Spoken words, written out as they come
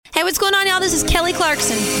what's going on, y'all? This is Kelly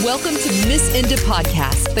Clarkson. Welcome to Miss Inda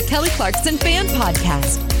Podcast, the Kelly Clarkson fan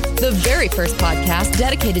podcast. The very first podcast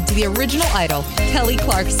dedicated to the original idol, Kelly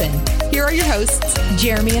Clarkson. Here are your hosts,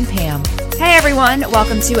 Jeremy and Pam. Hey everyone,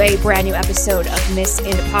 welcome to a brand new episode of Miss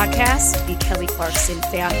Inda Podcast, the Kelly Clarkson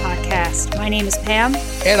fan podcast. My name is Pam.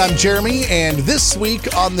 And I'm Jeremy, and this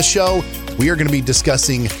week on the show, we are going to be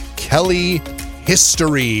discussing Kelly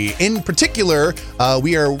history. In particular,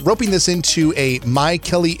 we are roping this into a My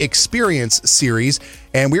Kelly Experience series,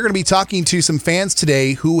 and we're going to be talking to some fans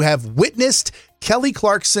today who have witnessed Kelly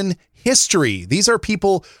Clarkson history. These are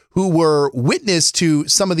people who were witness to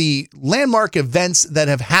some of the landmark events that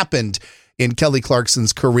have happened in Kelly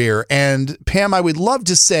Clarkson's career. And Pam, I would love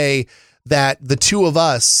to say that the two of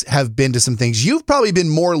us have been to some things. You've probably been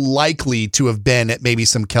more likely to have been at maybe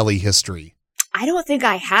some Kelly history. I don't think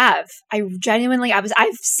I have.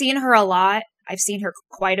 I've seen her a lot. I've seen her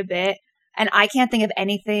quite a bit. And I can't think of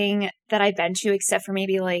anything that I've been to except for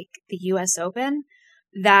maybe like the US Open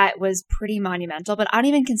that was pretty monumental. But I don't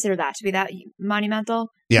even consider that to be that monumental.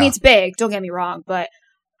 Yeah. I mean, it's big, don't get me wrong, but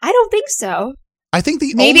I don't think so. I think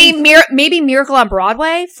maybe Miracle on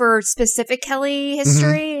Broadway for specific Kelly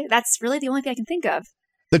history. That's really the only thing I can think of.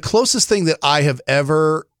 The closest thing that I have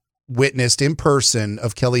ever witnessed in person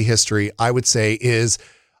of Kelly history, I would say, is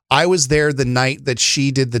I was there the night that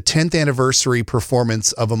she did the 10th anniversary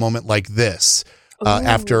performance of A Moment Like This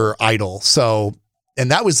after Idol. So, and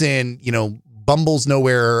that was in, Bumbles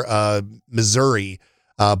Nowhere, Missouri.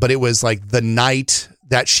 But it was like the night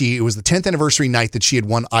that it was the 10th anniversary night that she had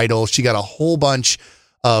won Idol. She got a whole bunch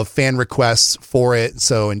of fan requests for it.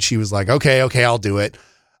 So, and she was like, okay, I'll do it.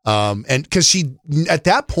 And because at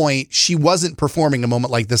that point, she wasn't performing A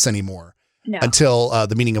Moment Like This anymore until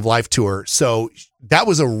the Meaning of Life tour. So that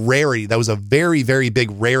was a rarity. That was a very, very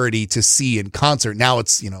big rarity to see in concert. Now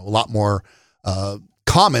it's, a lot more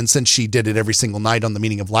common since she did it every single night on the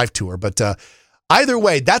Meaning of Life tour. But either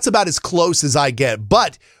way, that's about as close as I get.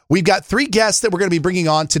 But we've got three guests that we're going to be bringing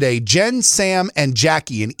on today, Jen, Sam, and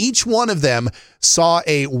Jackie. And each one of them saw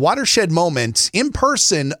a watershed moment in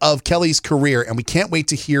person of Kelly's career. And we can't wait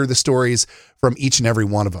to hear the stories from each and every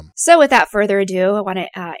one of them. So without further ado, I want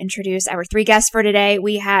to introduce our three guests for today.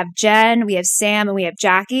 We have Jen, we have Sam, and we have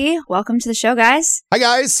Jackie. Welcome to the show, guys. Hi,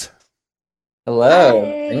 guys. Hello.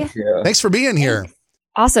 Hi. Thank you. Thanks for being here.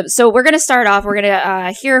 Awesome. So we're going to start off. We're going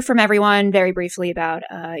to hear from everyone very briefly about,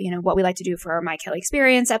 what we like to do for our My Kelly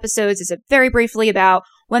Experience episodes is very briefly about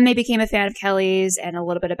when they became a fan of Kelly's and a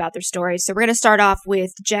little bit about their stories. So we're going to start off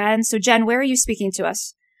with Jen. So Jen, where are you speaking to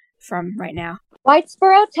us from right now?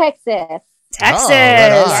 Whitesboro, Texas. Texas. Oh,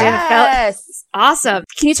 right on. Yes. Awesome.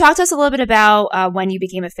 Can you talk to us a little bit about when you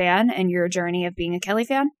became a fan and your journey of being a Kelly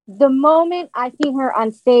fan? The moment I seen her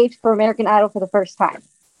on stage for American Idol for the first time.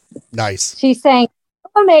 Nice. She sang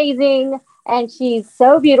amazing, and she's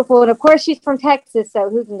so beautiful. And of course, she's from Texas, so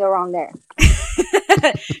who can go wrong there?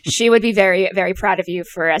 She would be very, very proud of you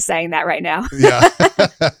for saying that right now. Yeah.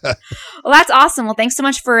 Well, that's awesome. Well, thanks so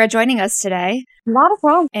much for joining us today. Not a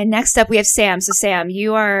problem. And next up, we have Sam. So, Sam,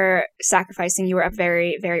 you are sacrificing. You were up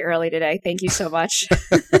very, very early today. Thank you so much.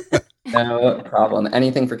 No problem.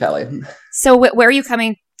 Anything for Kelly. So, where are you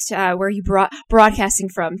coming to, where are you broadcasting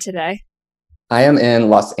from today? I am in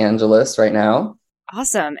Los Angeles right now.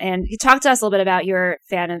 Awesome. And you talk to us a little bit about your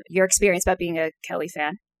experience about being a Kelly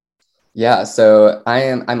fan. Yeah, so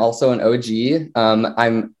I'm also an OG.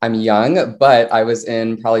 I'm young, but I was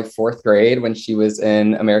in probably 4th grade when she was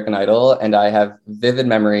in American Idol, and I have vivid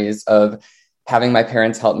memories of having my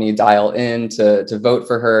parents help me dial in to vote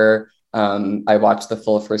for her. I watched the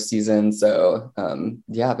full first season, so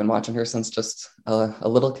I've been watching her since just a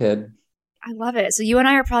little kid. I love it. So you and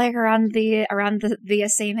I are probably around the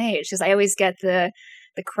same age, because I always get the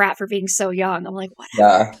crap for being so young. I'm like,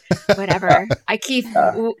 whatever, whatever.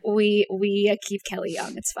 We keep Kelly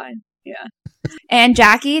young. It's fine. Yeah. And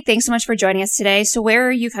Jackie, thanks so much for joining us today. So where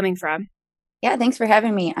are you coming from? Yeah, thanks for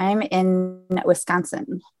having me. I'm in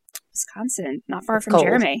Wisconsin. Not far from cold.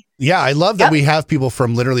 Jeremy. Yeah, I love that we have people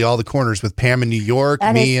from literally all the corners, with Pam in New York,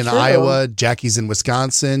 That me is in true. Iowa, Jackie's in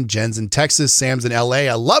Wisconsin, Jen's in Texas, Sam's in LA.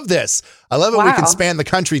 I love this. I love it. We can Wow. span the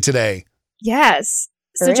country today. Yes.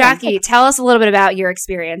 For So real. Jackie, tell us a little bit about your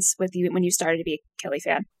experience with you when you started to be a Kelly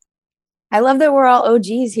fan. I love that we're all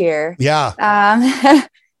OGs here. Yeah.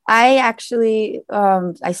 I actually,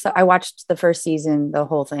 I watched the first season, the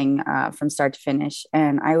whole thing from start to finish.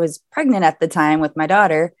 And I was pregnant at the time with my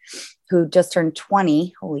daughter, who just turned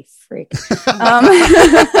 20. Holy freak.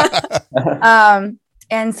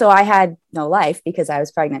 And so I had no life because I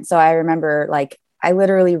was pregnant. So I remember I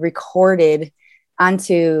literally recorded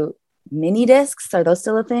onto mini discs. Are those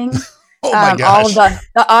still a thing? Oh my gosh. all of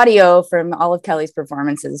the audio from all of Kelly's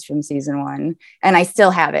performances from season 1, and I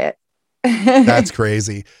still have it. That's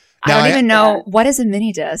crazy. Now, I don't even know what is a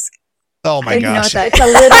mini disc. Oh my I didn't know gosh. what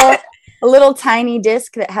It's a little tiny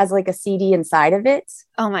disc that has like a CD inside of it.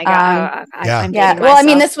 Oh my god! Yeah. I'm Yeah. dating Well, I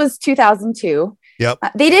mean, myself. this was 2002. Yep.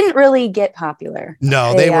 They didn't really get popular.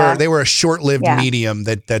 No, they were a short-lived Yeah. medium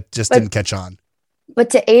that just But- didn't catch on. But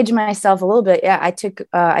to age myself a little bit, yeah, I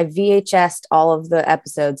VHS'd all of the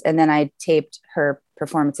episodes, and then I taped her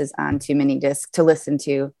performances onto mini disc to listen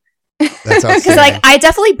to. That's Because outstanding. like I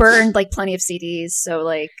definitely burned like plenty of CDs, so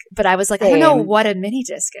like, but I was like, I don't know Same. what a mini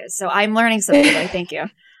disc is, so I'm learning something. Like, thank you.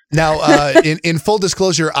 Now, in full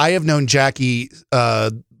disclosure, I have known Jackie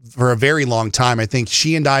for a very long time. I think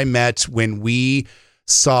she and I met when we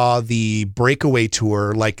saw the Breakaway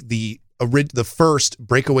tour, like the first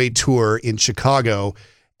Breakaway tour in Chicago,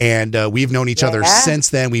 and we've known each other since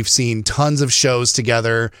then. We've seen tons of shows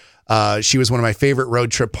together. She was one of my favorite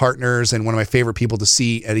road trip partners and one of my favorite people to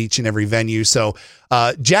see at each and every venue. So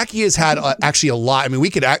Jackie has had actually a lot.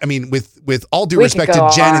 I mean, with all due We respect could to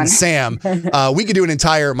go Jen on. and Sam, we could do an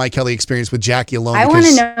entire Mike Kelly experience with Jackie alone. I want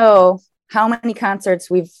because- to know how many concerts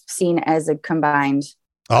we've seen as a combined.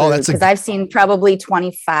 Oh, that's because I've seen probably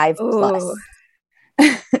 25 plus. Ooh.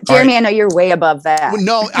 Jeremy, I know you're way above that. Well,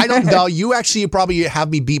 no, I don't know. You actually probably have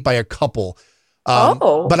me beat by a couple.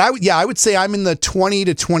 Oh. But I would say I'm in the 20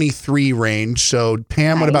 to 23 range. So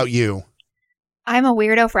Pam, what Nice. about you? I'm a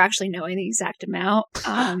weirdo for actually knowing the exact amount.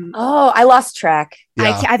 Oh, I lost track.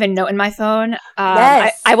 Yeah. I have a note in my phone.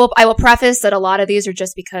 Yes. I will preface that a lot of these are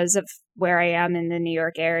just because of where I am in the New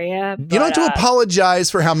York area. You don't have to apologize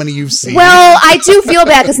for how many you've seen. Well, I do feel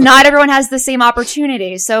bad because not everyone has the same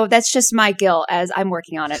opportunity. So that's just my guilt as I'm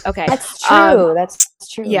working on it. Okay. That's true. That's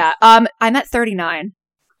true. Yeah. I'm at 39.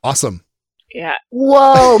 Awesome. Yeah.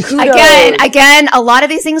 Whoa. Kudos. Again, a lot of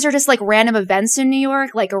these things are just like random events in New York,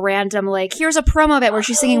 like a random, like, here's a promo event where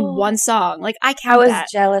she's singing one song. Like, I I count was that.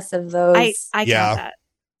 jealous of those. I Yeah. count that.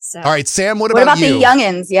 So. All right, Sam, what what about about you? the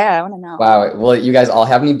youngins? Yeah, I want to know. Wow. Well, you guys all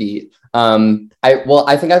have me beat.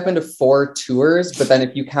 I think I've been to 4 tours, but then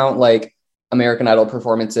if you count like American Idol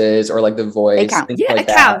performances or like The Voice, count. things Yeah, like it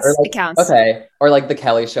that, counts. or, like, It counts. Okay, or like the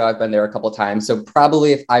Kelly Show, I've been there a couple times. So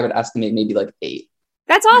probably, if I would estimate, maybe like 8.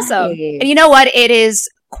 That's awesome. Nice. And you know what? It is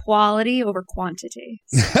quality over quantity.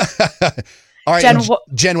 All right, Jen,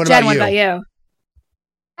 Jen, what Jen, about what you? about you?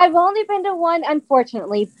 I've only been to one,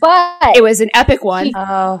 unfortunately, but It was an epic one.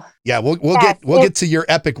 Oh. Yeah, we'll Yes, get to your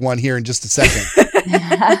epic one here in just a second.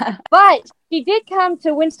 but she did come to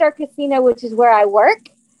WinStar Casino, which is where I work,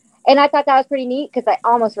 and I thought that was pretty neat because I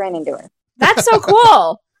almost ran into her. That's so cool.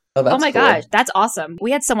 Oh, that's Oh my cool. gosh, that's awesome.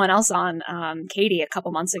 We had someone else on, Katie, a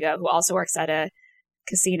couple months ago, who also works at a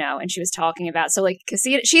casino, and she was talking about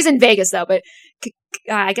casino. She's in Vegas though, but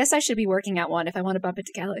I guess I should be working at one if I want to bump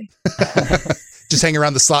into Kelly. Just hang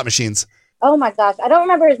around the slot machines. Oh my gosh, I don't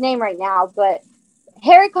remember his name right now, but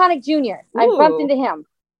Harry Connick Jr. I Ooh. bumped into him.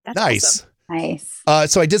 That's Nice. awesome.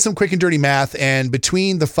 Nice. So I did some quick and dirty math, and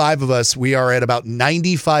between the 5 of us, we are at about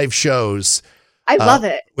 95 shows, I love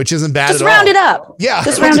it. which isn't bad Just at round all. it up. Yeah,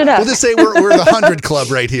 Just round it up. We'll just say we're the 100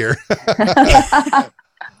 club right here.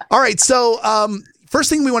 All right, so first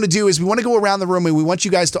thing we want to do is we want to go around the room and we want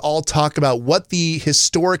you guys to all talk about what the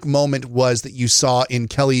historic moment was that you saw in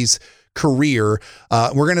Kelly's career.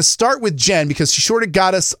 We're going to start with Jen because she sort of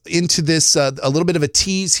got us into this a little bit of a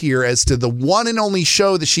tease here as to the one and only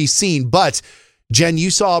show that she's seen. But Jen, you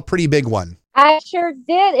saw a pretty big one. I sure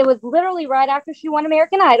did. It was literally right after she won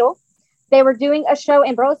American Idol. They were doing a show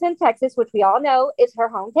in Burleson, Texas, which we all know is her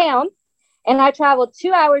hometown. And I traveled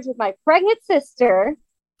 2 hours with my pregnant sister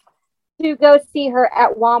to go see her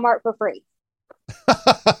at Walmart for free.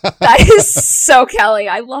 That is so Kelly.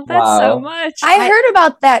 I love that Wow. so much. I heard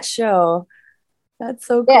about that show. That's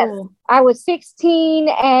so Yes. cool. I was 16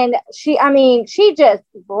 and she just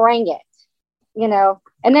bring it, you know.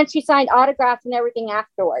 And then she signed autographs and everything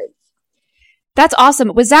afterwards. That's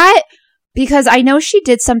awesome. Was that because I know she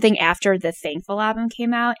did something after the Thankful album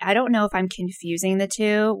came out? I don't know if I'm confusing the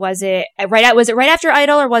two. Was it right after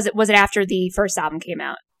Idol or was it after the first album came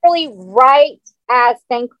out? Really right as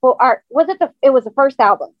Thankful, or it was the first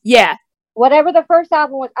album. Yeah. Whatever the first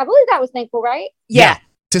album was, I believe that was Thankful, right? Yeah.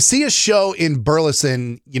 To see a show in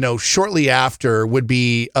Burleson, shortly after would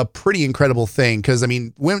be a pretty incredible thing. Because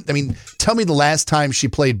tell me the last time she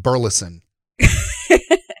played Burleson.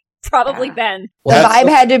 Probably Yeah. then. The Well, vibe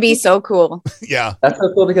had to be so cool. Yeah. That's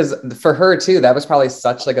so cool because for her too, that was probably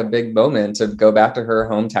such like a big moment to go back to her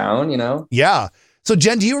hometown, you know? Yeah. So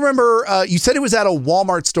Jen, do you remember, you said it was at a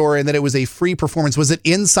Walmart store and that it was a free performance. Was it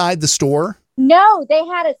inside the store? No, they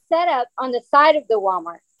had a setup on the side of the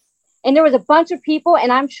Walmart. And there was a bunch of people,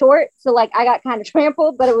 and I'm short, so like I got kind of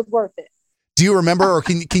trampled, but it was worth it. Do you remember, or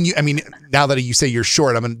can you, I mean, now that you say you're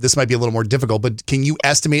short, I mean, this might be a little more difficult, but can you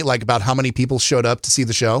estimate like about how many people showed up to see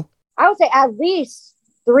the show? I would say at least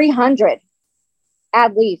 300,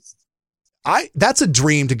 at least. That's a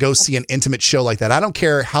dream to go see an intimate show like that. I don't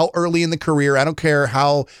care how early in the career, I don't care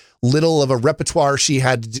how little of a repertoire she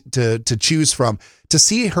had to choose from. To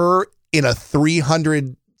see her in a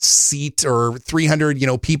 300 seat or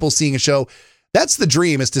 300, people seeing a show, that's the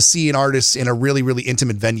dream, is to see an artist in a really, really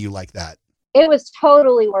intimate venue like that. It was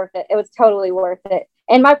totally worth it. It was totally worth it.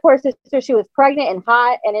 And my poor sister, she was pregnant and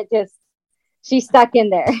hot, and she stuck in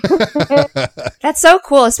there. That's so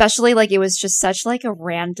cool, especially like it was just such like a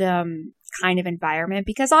random kind of environment,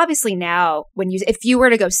 because obviously now if you were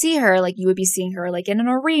to go see her, like you would be seeing her like in an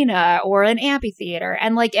arena or an amphitheater,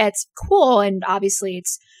 and like it's cool, and obviously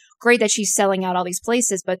it's great that she's selling out all these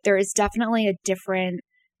places, but there is definitely a different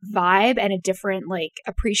vibe and a different like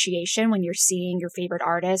appreciation when you're seeing your favorite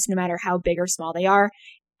artist, no matter how big or small they are,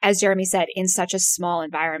 as Jeremy said, in such a small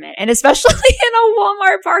environment, and especially in a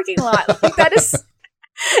Walmart parking lot. Like that is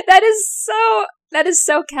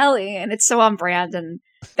so Kelly, and it's so on brand, and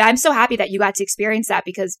I'm so happy that you got to experience that,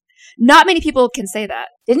 because not many people can say that.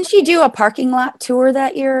 Didn't she do a parking lot tour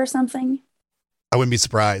that year or something? I wouldn't be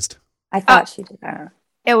surprised. I thought she did that.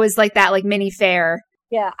 It was like that, like mini fair.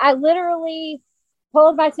 Yeah, I literally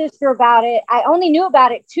told my sister about it. I only knew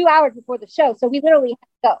about it 2 hours before the show, so we literally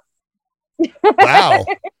had to go. Wow.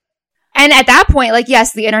 And at that point, like,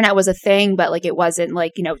 yes, the internet was a thing, but like it wasn't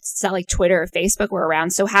like, it's not like Twitter or Facebook were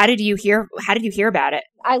around. So how did you hear about it?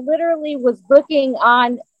 I literally was looking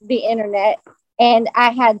on the internet, and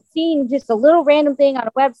I had seen just a little random thing on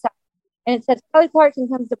a website, and it said Kelly Clarkson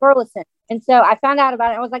comes to Burleson. And so I found out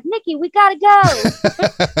about it. I was like, Nikki, we got to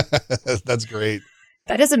go. That's great.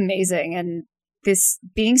 That is amazing. And this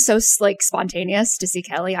being so like spontaneous to see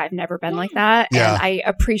Kelly, I've never been like that. Yeah. And I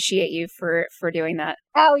appreciate you for doing that.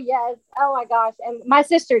 Oh, yes. Oh, my gosh. And my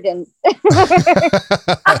sister didn't.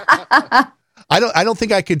 I don't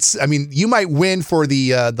think I could. I mean, you might win for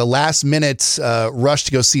the last minute rush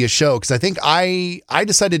to go see a show, because I think I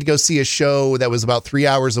decided to go see a show that was about 3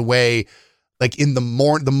 hours away, like in the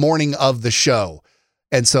morning of the show.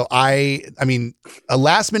 And so I mean, a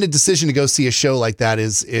last minute decision to go see a show like that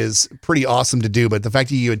is pretty awesome to do. But the fact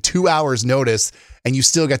that you had 2 hours notice and you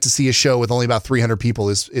still got to see a show with only about 300 people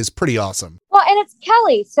is pretty awesome. Well, and it's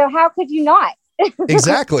Kelly, so how could you not?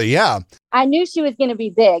 Exactly. Yeah. I knew she was going to be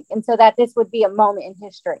big, and so that this would be a moment in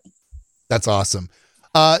history. That's awesome.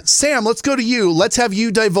 Sam, let's go to you. Let's have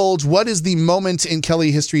you divulge, what is the moment in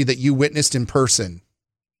Kelly history that you witnessed in person?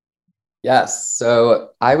 Yes.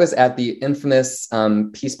 So I was at the infamous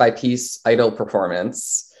Piece by Piece Idol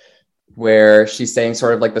performance, where she's saying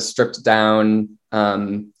sort of like the stripped down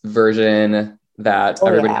version that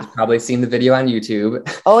everybody's probably seen the video on YouTube.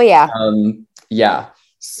 Oh, yeah. Yeah.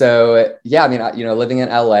 So, yeah, I mean, living in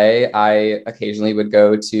LA, I occasionally would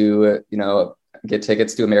go to, get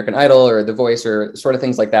tickets to American Idol or The Voice or sort of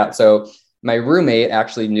things like that. So my roommate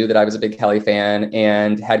actually knew that I was a big Kelly fan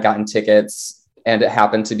and had gotten tickets. And it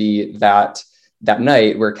happened to be that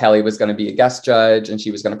night where Kelly was going to be a guest judge and she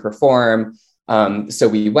was going to perform. So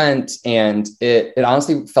we went, and it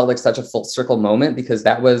honestly felt like such a full circle moment, because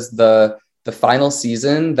that was the final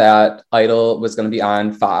season that Idol was going to be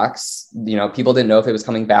on Fox. People didn't know if it was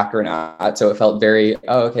coming back or not. So it felt very,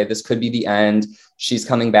 okay, this could be the end. She's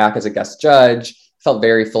coming back as a guest judge. Felt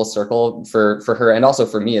very full circle for her, and also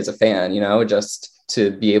for me as a fan, just to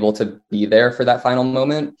be able to be there for that final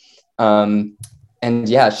moment. And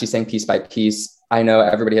yeah, she sang Piece by Piece. I know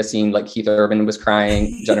everybody has seen, like, Keith Urban was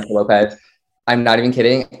crying, Jennifer Lopez. I'm not even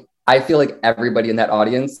kidding. I feel like everybody in that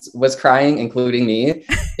audience was crying, including me.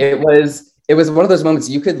 It was one of those moments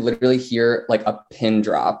you could literally hear like a pin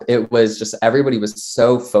drop. It was just, everybody was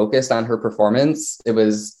so focused on her performance. It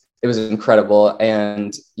was incredible.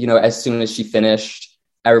 And, as soon as she finished,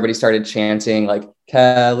 everybody started chanting like,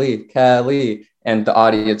 Kelly, Kelly. And the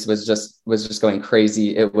audience was just going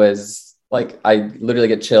crazy. It was like, I literally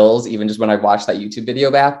get chills even just when I watched that YouTube video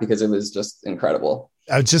back, because it was just incredible.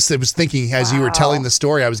 I was thinking as you were telling the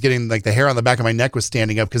story, I was getting like the hair on the back of my neck was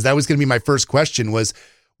standing up, because that was going to be my first question, was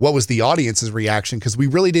what was the audience's reaction? Because we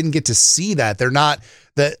really didn't get to see that.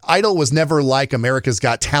 The Idol was never like America's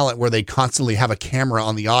Got Talent, where they constantly have a camera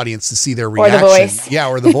on the audience to see their reaction. Or The Voice. Yeah,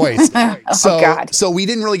 or The Voice. God. So we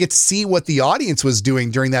didn't really get to see what the audience was doing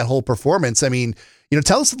during that whole performance. I mean,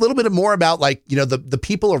 tell us a little bit more about the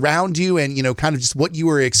people around you and, kind of just what you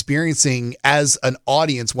were experiencing as an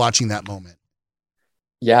audience watching that moment.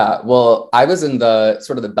 Yeah, well, I was in the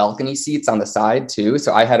sort of the balcony seats on the side too,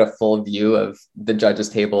 so I had a full view of the judges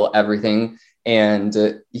table, everything.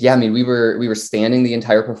 And yeah, I mean, we were standing the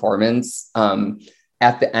entire performance.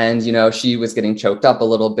 At the end, you know, she was getting choked up a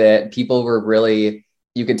little bit. People were really,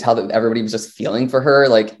 you could tell that everybody was just feeling for her,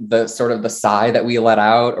 like the sort of the sigh that we let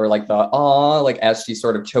out, or like the aw, like as she's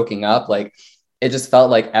sort of choking up, like it just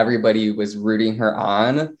felt like everybody was rooting her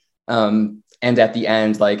on. And at the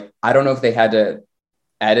end, like I don't know if they had to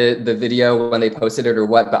edit the video when they posted it or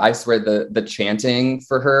what, but I swear the chanting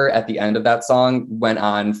for her at the end of that song went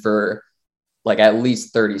on for like at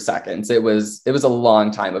least 30 seconds. It was a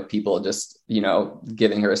long time of people just, you know,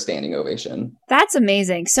 giving her a standing ovation. That's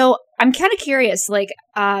amazing. So I'm kind of curious, like,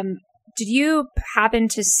 did you happen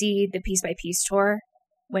to see the Piece by Piece tour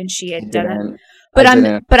when she had done it? But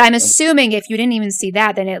I'm assuming if you didn't even see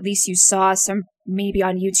that, then at least you saw some, maybe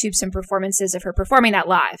on YouTube, some performances of her performing that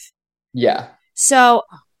live. Yeah. So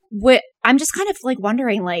I'm just kind of like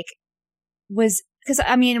wondering, like, because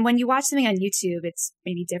I mean, when you watch something on YouTube, it's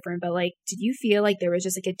maybe different, but like, did you feel like there was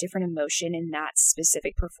just like a different emotion in that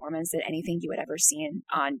specific performance than anything you had ever seen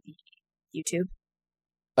on YouTube?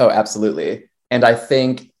 Oh, absolutely. And I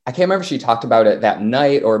think, I can't remember if she talked about it that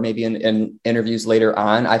night or maybe in interviews later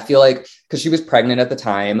on. I feel like, because she was pregnant at the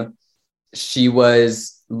time, she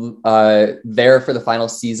was there for the final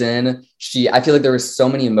season. I feel like there was so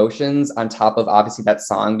many emotions on top of obviously that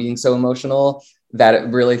song being so emotional that it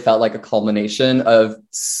really felt like a culmination of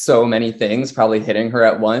so many things probably hitting her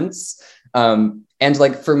at once. And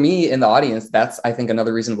like for me in the audience, that's, I think,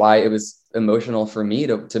 another reason why it was emotional for me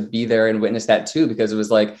to be there and witness that too, because it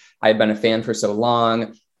was like, I had been a fan for so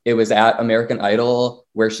long. It was at American Idol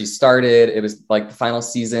where she started. It was like the final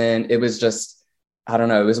season. It was just, I don't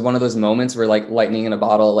know. It was one of those moments where like lightning in a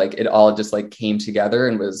bottle, like it all just like came together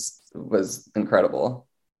and was incredible.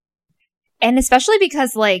 And especially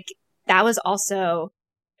because like that was also,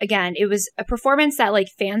 again, it was a performance that like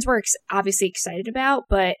fans were obviously excited about,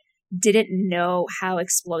 but didn't know how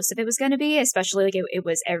explosive it was going to be, especially like it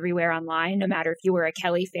was everywhere online, no matter if you were a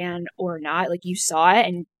Kelly fan or not. Like you saw it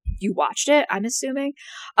and you watched it, I'm assuming.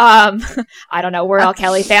 I don't know. We're all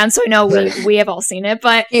Kelly fans, so I know we have all seen it,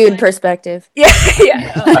 but skewed perspective. Yeah.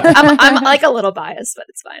 I'm like a little biased, but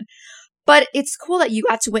it's fine. But it's cool that you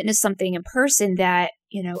got to witness something in person that,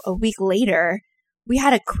 you know, a week later we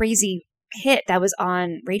had a crazy hit that was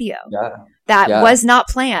on radio that was not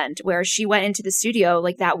planned, where she went into the studio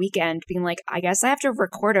like that weekend being like, I guess I have to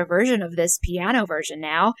record a version of this piano version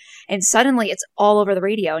now, and suddenly it's all over the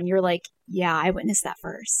radio and you're like, yeah, I witnessed that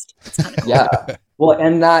first. It's kind of cool. Yeah. Well,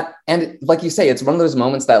 and like you say, it's one of those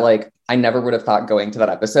moments that like I never would have thought going to that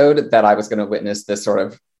episode that I was going to witness this sort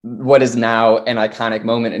of what is now an iconic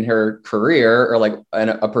moment in her career, or like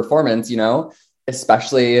a performance, you know,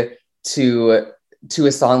 especially to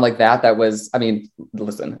a song like that was, I mean,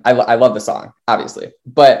 listen, I love the song, obviously,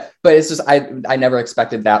 but it's just, I never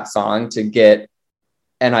expected that song to get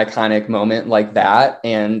an iconic moment like that.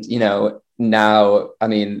 And, you know, now, I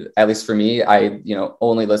mean, at least for me, I, you know,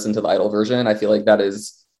 only listen to the Idol version. I feel like that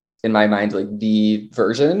is in my mind, like the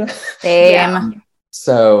version. Same. Yeah.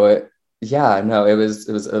 So yeah, no, it was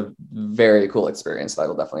a very cool experience that I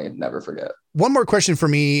will definitely never forget. One more question for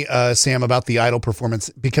me, Sam, about the Idol performance,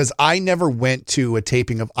 because I never went to a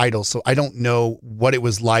taping of Idol, so I don't know what it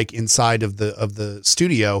was like inside of the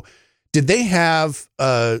studio. Did they have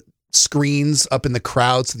screens up in the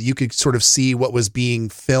crowd so that you could sort of see what was being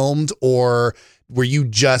filmed, or were you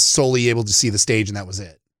just solely able to see the stage and that was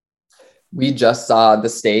it? We just saw the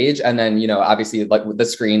stage, and then, you know, obviously like the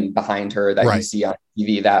screen behind her that you see on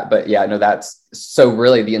TV, but yeah, no, that's so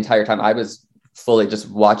really the entire time I was fully just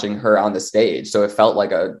watching her on the stage. So it felt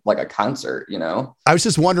like a concert, you know? I was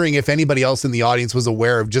just wondering if anybody else in the audience was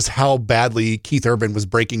aware of just how badly Keith Urban was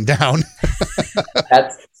breaking down.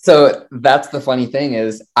 That's the funny thing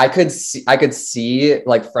is I could see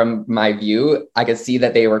like from my view, I could see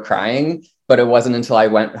that they were crying, but it wasn't until I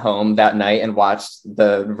went home that night and watched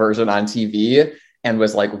the version on TV and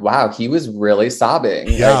was like, wow, he was really sobbing.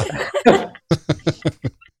 Yeah.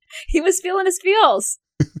 He was feeling his feels.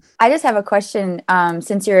 I just have a question.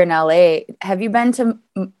 Since you're in LA, have you been to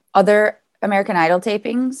other American Idol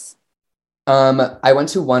tapings? I went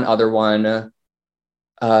to one other one,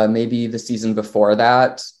 maybe the season before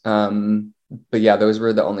that. But yeah, those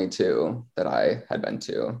were the only two that I had been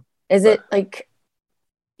to. Is it like,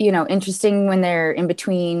 you know, interesting when they're in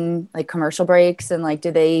between like commercial breaks, and like,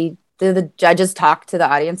 do the judges talk to the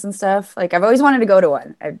audience and stuff? Like, I've always wanted to go to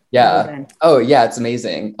one. Oh yeah, it's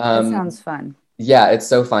amazing. That sounds fun. Yeah, it's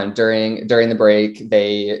so fun. During the break,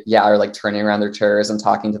 they are like turning around their chairs and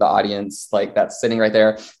talking to the audience, like that's sitting right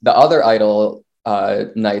there. The other Idol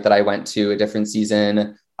night that I went to, a different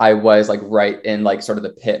season, I was like right in like sort of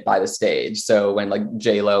the pit by the stage. So when like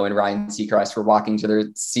J-Lo and Ryan Seacrest were walking to their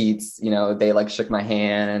seats, you know, they like shook my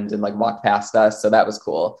hand and like walked past us. So that was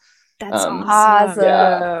cool. That's awesome.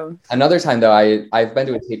 Yeah. Another time though, I've been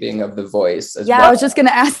to a taping of The Voice as well. I was just going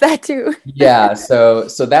to ask that too. Yeah. So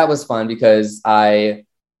that was fun because I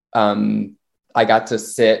got to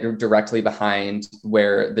sit directly behind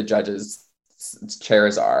where the judges'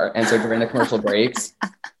 chairs are. And so during the commercial breaks,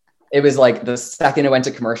 it was like the second it went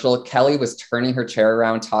to commercial, Kelly was turning her chair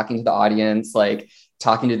around, talking to the audience, like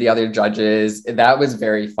talking to the other judges. That was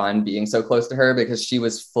very fun being so close to her because she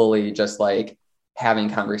was fully just like having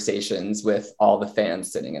conversations with all the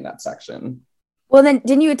fans sitting in that section. Well, then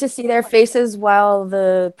didn't you get to see their faces while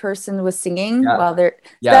the person was singing? Yeah. While they're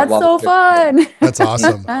Yeah, that's so fun. That's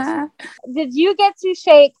awesome. Did you get to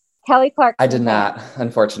shake Kelly Clarkson? I did not,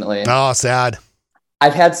 unfortunately. Oh, sad.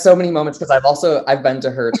 I've had so many moments because I've been to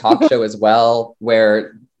her talk show as well,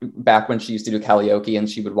 where back when she used to do karaoke and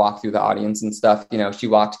she would walk through the audience and stuff, you know, she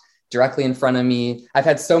walked directly in front of me. I've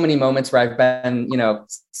had so many moments where I've been, you know,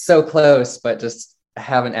 so close, but just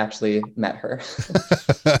haven't actually met her.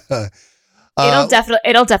 It'll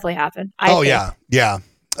definitely happen. I think. Yeah.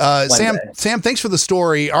 Sam, thanks for the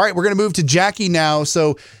story. All right, we're going to move to Jackie now.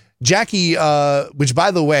 So Jackie, which by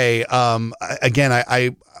the way, again,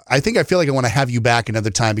 I think I feel like I want to have you back another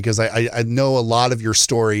time because I know a lot of your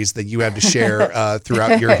stories that you have to share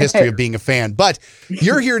throughout your history of being a fan. But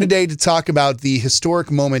you're here today to talk about the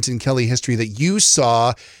historic moment in Kelly history that you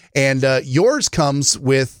saw, and yours comes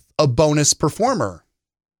with a bonus performer.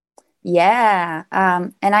 Yeah.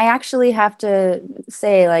 And I actually have to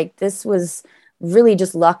say, like, this was really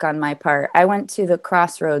just luck on my part. I went to the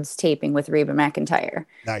Crossroads taping with Reba McEntire.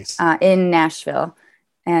 Nice. In Nashville.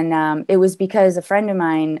 And it was because a friend of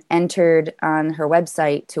mine entered on her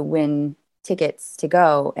website to win tickets to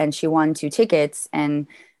go, and she won 2 tickets, and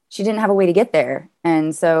she didn't have a way to get there.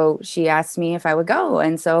 And so she asked me if I would go.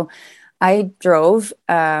 And so I drove.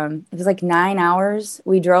 It was like 9 hours.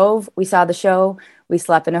 We drove. We saw the show. We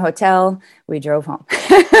slept in a hotel. We drove home.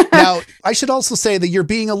 Now, I should also say that you're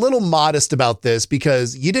being a little modest about this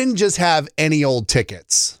because you didn't just have any old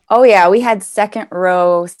tickets. Oh, yeah. We had second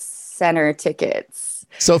row center tickets.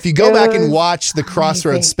 So if you go back and watch the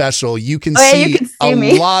Crossroads special, you can see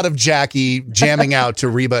a lot of Jackie jamming out to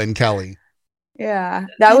Reba and Kelly. Yeah,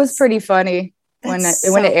 that was pretty funny when it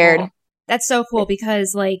aired. Cool. That's so cool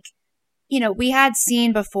because, like, you know, we had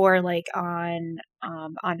seen before, like on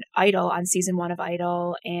Idol, on season 1 of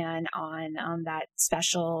Idol, and on that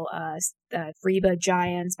special Reba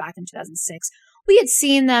Giants back in 2006. We had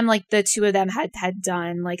seen them, like the two of them had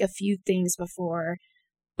done like a few things before,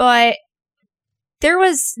 but there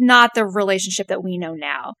was not the relationship that we know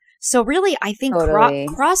now. So really, I think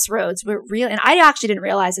Crossroads were real. And I actually didn't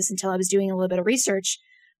realize this until I was doing a little bit of research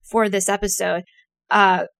for this episode.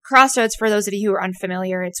 Crossroads, for those of you who are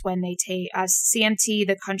unfamiliar, it's when they take CMT,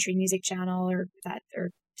 the country music channel, or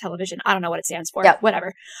television. I don't know what it stands for. Yep.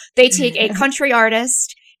 Whatever. They take a country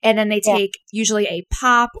artist, and then they take usually a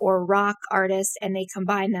pop or rock artist, and they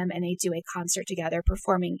combine them, and they do a concert together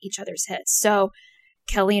performing each other's hits. So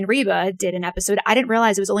Kelly and Reba did an episode. I didn't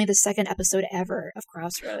realize it was only the second episode ever of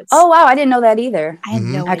Crossroads. Oh, wow. I didn't know that either. I had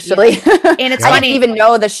no actually. idea. And it's funny. I didn't even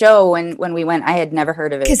know the show when we went. I had never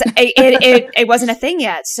heard of it. Because it wasn't a thing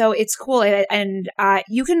yet. So it's cool. And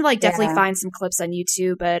you can like definitely find some clips on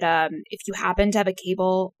YouTube. But if you happen to have a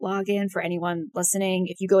cable login, for anyone listening,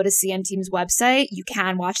 if you go to CM Team's website, you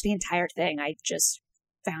can watch the entire thing. I just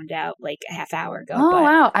found out like a half hour ago. Oh,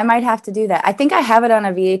 wow. I might have to do that. I think I have it on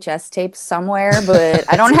a VHS tape somewhere, but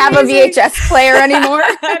I don't have a VHS player anymore.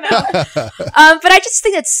 But I just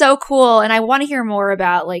think it's so cool. And I want to hear more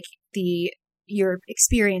about like your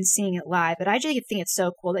experience seeing it live. But I just think it's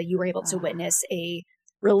so cool that you were able to witness a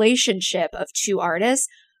relationship of 2 artists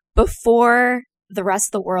before the rest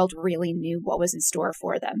of the world really knew what was in store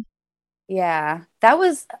for them. Yeah, that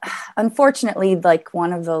was unfortunately like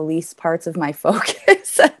one of the least parts of my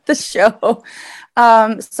focus at the show.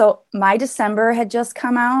 So My December had just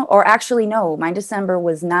come out, or actually, no, My December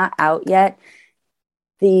was not out yet.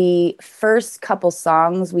 The first couple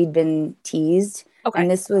songs we'd been teased. Okay. And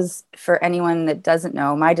this was, for anyone that doesn't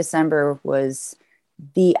know, My December was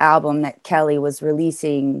the album that Kelly was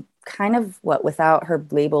releasing kind of without her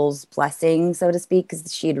label's blessing, so to speak,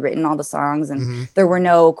 because she had written all the songs and there were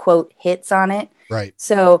no quote hits on it. Right.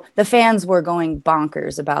 So the fans were going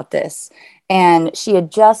bonkers about this. And she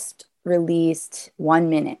had just released 1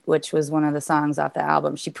 Minute, which was one of the songs off the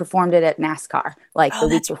album. She performed it at NASCAR like the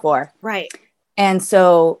week before. Right. And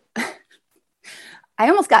so I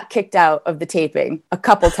almost got kicked out of the taping a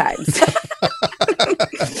couple times.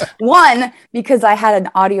 One, because I had an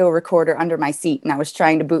audio recorder under my seat and I was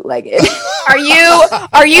trying to bootleg it. Are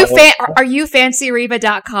you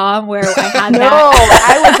fancyReba.com where I had No,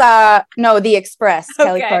 that? I was the Express,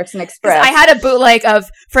 Kelly Okay. Clarkson 'Cause Express. I had a bootleg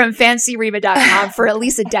from fancyReba.com for at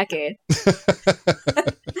least a decade.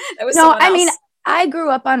 That was No, someone I mean, else. I grew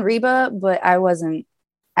up on Reba, but I wasn't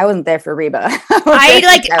there for Reba.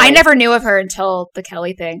 I never knew of her until the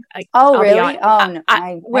Kelly thing. Oh, I'll be really? honest. Oh,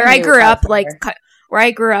 no. Where I I knew grew about up, like her. where I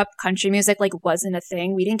grew up, country music like wasn't a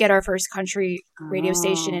thing. We didn't get our first country radio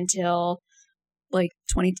station Oh. until like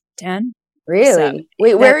 2010. Really? So,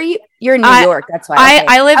 Wait, where are you? You're in New I- York. That's why.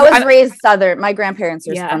 I live. I was I'm- raised Southern. My grandparents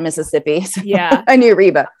are Yeah. from Mississippi. So Yeah. I knew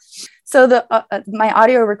Reba. So my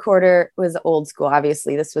audio recorder was old school.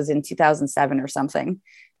 Obviously, this was in 2007 or something,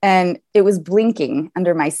 and it was blinking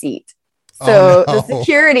under my seat. So Oh, no. the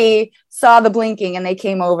security saw the blinking, and they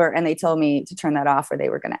came over and they told me to turn that off, or they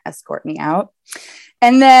were going to escort me out.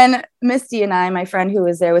 And then Misty and I, my friend who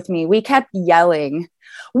was there with me, we kept yelling,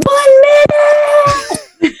 1 minute.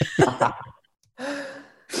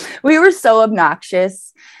 We were so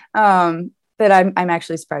obnoxious that I'm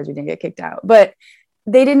actually surprised we didn't get kicked out. But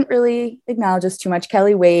they didn't really acknowledge us too much.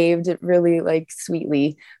 Kelly waved really like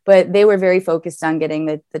sweetly, but they were very focused on getting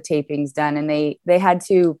the tapings done, and they had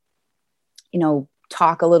to,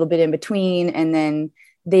 talk a little bit in between, and then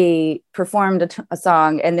they performed a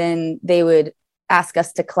song, and then they would ask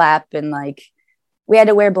us to clap, and like we had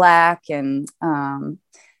to wear black, and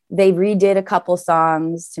they redid a couple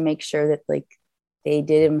songs to make sure that like they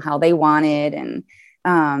did them how they wanted, and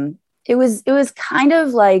it was kind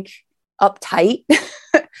of like uptight.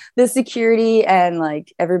 The security and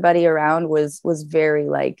like everybody around was very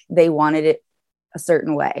like they wanted it a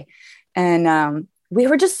certain way, and we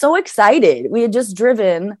were just so excited. We had just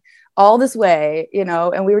driven all this way,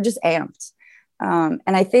 and we were just amped. And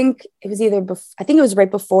I think it was I think it was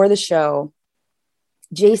right before the show.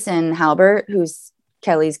 Jason Halbert, who's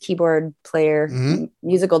Kelly's keyboard player,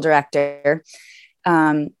 musical director,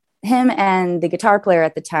 him and the guitar player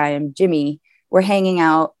at the time, Jimmy, were hanging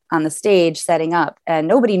out on the stage setting up, and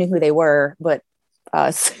nobody knew who they were but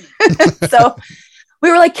us. So we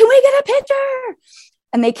were like, can we get a picture?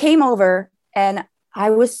 And they came over, and I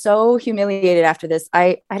was so humiliated after this.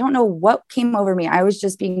 I don't know what came over me. I was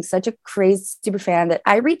just being such a crazy super fan that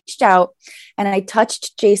I reached out and I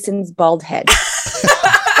touched Jason's bald head.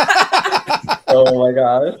 Oh my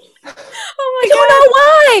gosh. Oh I don't know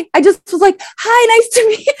why. I just was like, hi, nice to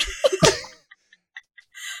meet you.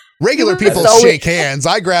 Regular people So shake hands.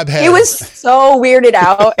 I grab heads. It was so weirded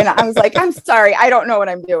out. And I was like, I'm sorry. I don't know what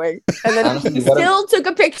I'm doing. And then Honestly, he still took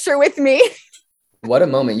a picture with me. What a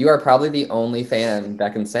moment. You are probably the only fan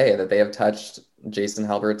that can say that they have touched Jason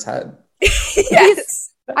Halbert's head.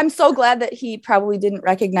 Yes. I'm so glad that he probably didn't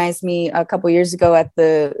recognize me a couple years ago at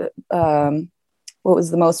the, what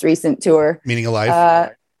was the most recent tour? Meaning of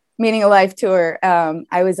Life. Meaning a Life tour.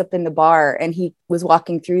 I was up in the bar and he was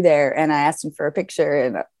walking through there, and I asked him for a picture,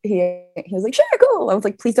 and he was like, sure, cool. I was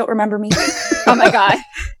like, please don't remember me. Oh my God.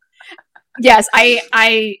 Yes,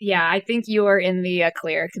 I think you are in the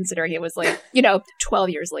clear, considering it was like 12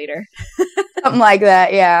 years later. Something like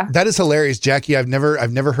that. Yeah. That is hilarious, Jackie. I've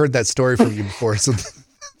never heard that story from you before, so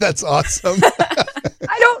that's awesome.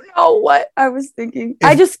 I don't know what I was thinking.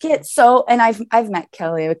 I just get so, and I've met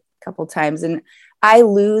Kelly a couple times, and I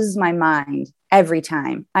lose my mind every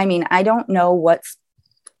time. I mean, I don't know what's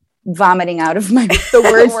vomiting out of the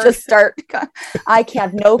words just start. I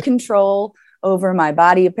have no control over my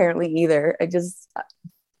body apparently either. It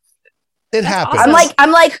happens. awesome.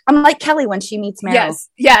 I'm like Kelly when she meets Meryl.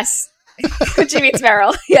 Yes. When she meets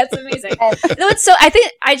Meryl. Yeah, it's amazing. No, it's so. I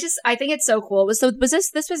think it's so cool. This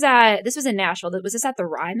was in Nashville. Was this at the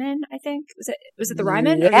Ryman? I think was it the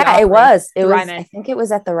Ryman? or the Yeah, Opry? it was. The It was. Ryman. I think it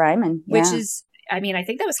was at the Ryman. Yeah. Which is, I mean, I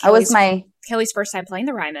think that was that was Kelly's first time playing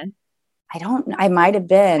the Ryman. I might have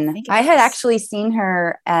been. I think it I had was. actually seen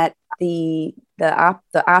her at the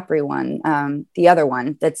Opry one, the other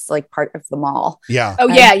one that's like part of the mall. Yeah. Oh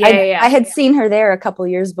yeah. I had seen her there a couple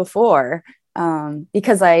years before,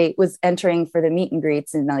 because I was entering for the meet and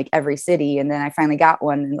greets in like every city, and then I finally got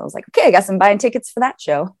one, and I was like, okay, I guess I'm buying tickets for that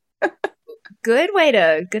show. Good way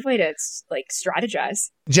to like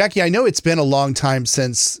strategize. Jackie, I know it's been a long time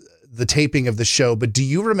since the taping of the show, but do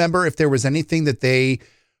you remember if there was anything that they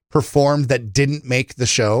performed that didn't make the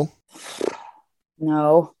show?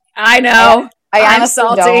 No, I know. I I'm honestly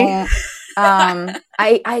salty. don't.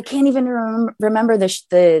 I can't even remember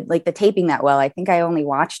the taping that well. I think I only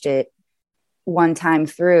watched it one time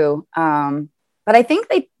through. But I think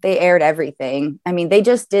they aired everything. I mean, they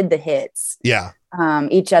just did the hits. Yeah.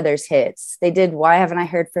 each other's hits. They did Why Haven't I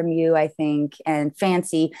Heard From You, I think, and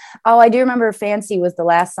Fancy. Oh, I do remember Fancy was the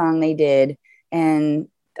last song they did. And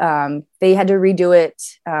they had to redo it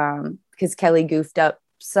because Kelly goofed up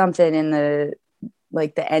something in the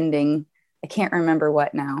ending. I can't remember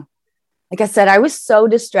what now. Like I said, I was so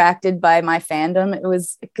distracted by my fandom. It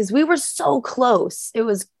was because we were so close. It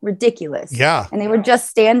was ridiculous. Yeah. And they were just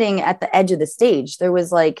standing at the edge of the stage. There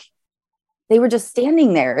was they were just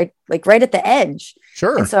standing there, like right at the edge.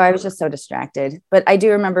 Sure. And so I was just so distracted. But I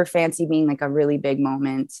do remember Fancy being like a really big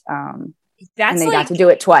moment. That's and they got to do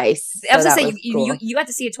it twice. I was so going to say, cool. you got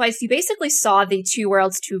to see it twice. You basically saw the Two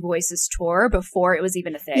Worlds, Two Voices tour before it was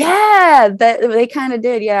even a thing. Yeah, they kind of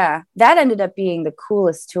did. Yeah. That ended up being the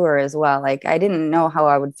coolest tour as well. Like, I didn't know how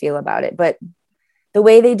I would feel about it, but the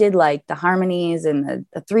way they did like the harmonies and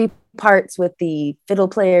the 3 parts with the fiddle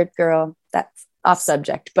player girl, that's off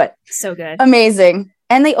subject, but so good. Amazing.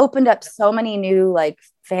 And they opened up so many new like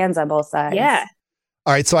fans on both sides. Yeah.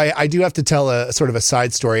 All right, so I do have to tell a sort of a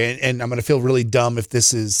side story, and I'm going to feel really dumb if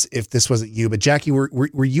this wasn't you. But Jackie,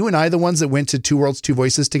 were you and I the ones that went to Two Worlds, Two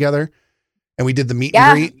Voices together, and we did the meet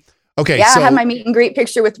and greet? Okay, yeah, so I had my meet and greet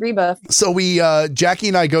picture with Reba. So we, Jackie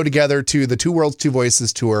and I, go together to the Two Worlds, Two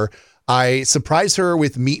Voices tour. I surprise her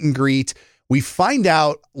with meet and greet. We find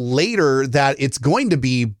out later that it's going to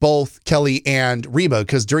be both Kelly and Reba,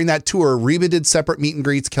 because during that tour, Reba did separate meet and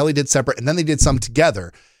greets, Kelly did separate, and then they did some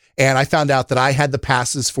together. And I found out that I had the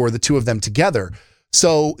passes for the two of them together.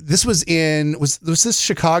 So this was was this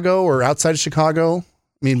Chicago or outside of Chicago? I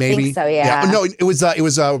mean, maybe. I think so, yeah. No, it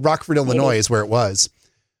was Rockford, Illinois is where it was.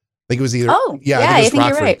 I think it was either. Oh, I think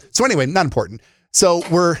you're right. So anyway, not important. So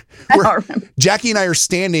we're Jackie and I are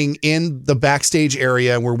standing in the backstage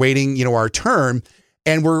area and we're waiting, our turn,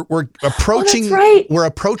 and we're approaching. That's right. We're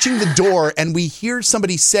approaching the door and we hear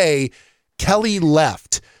somebody say, "Kelly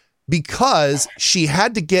left." Because she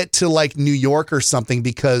had to get to like New York or something,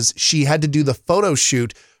 because she had to do the photo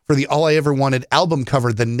shoot for the All I Ever Wanted album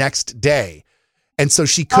cover the next day. And so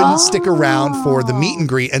she couldn't stick around for the meet and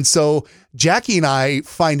greet. And so Jackie and I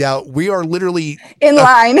find out we are literally in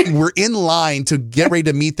line. We're in line to get ready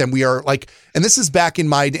to meet them. We are like, and this is back in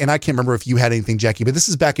my, and I can't remember if you had anything, Jackie, but this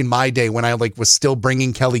is back in my day when I was still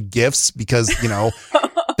bringing Kelly gifts because,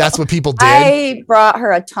 that's what people did. I brought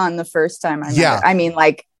her a ton the first time I met her. I mean,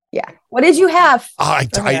 yeah. What did you have? I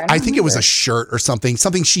think it was a shirt or something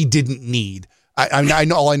she didn't need. I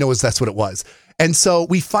know, all I know is that's what it was. And so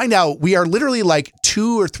we find out we are literally like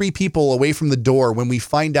 2 or 3 people away from the door when we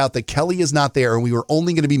find out that Kelly is not there and we were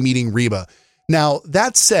only going to be meeting Reba. Now,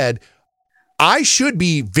 that said, I should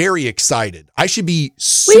be very excited. I should be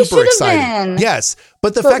super excited. Been. Yes.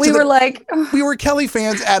 But the fact we were like, we were Kelly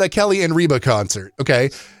fans at a Kelly and Reba concert. Okay.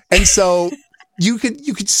 And so you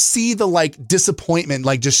could see the disappointment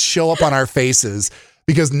just show up on our faces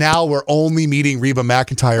because now we're only meeting Reba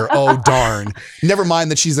McEntire. Oh, darn. Never mind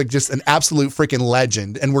that she's just an absolute freaking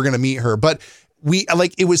legend and we're going to meet her. But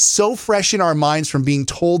it was so fresh in our minds from being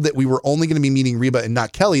told that we were only going to be meeting Reba and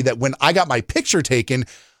not Kelly that when I got my picture taken,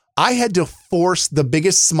 I had to force the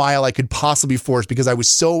biggest smile I could possibly force because I was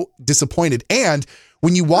so disappointed. And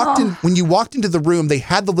when you walked into the room, they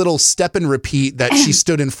had the little step and repeat that she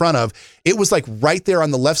stood in front of. It was right there on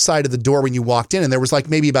the left side of the door when you walked in. And there was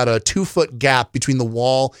maybe about a 2-foot gap between the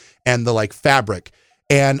wall and the fabric.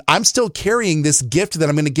 And I'm still carrying this gift that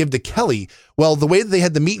I'm going to give to Kelly. Well, the way that they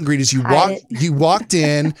had the meet and greet is you walked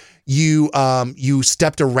in, you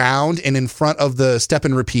stepped around and in front of the step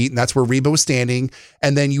and repeat. And that's where Reba was standing.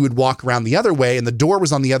 And then you would walk around the other way and the door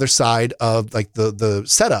was on the other side of the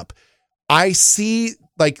setup. I see,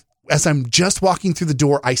 as I'm just walking through the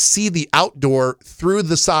door, I see the outdoor through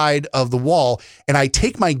the side of the wall, and I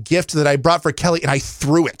take my gift that I brought for Kelly and I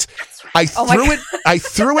threw it. I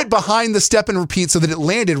threw it behind the step and repeat so that it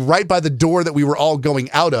landed right by the door that we were all going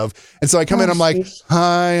out of. And so I come in, I'm like,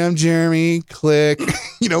 "Hi, I'm Jeremy." Click.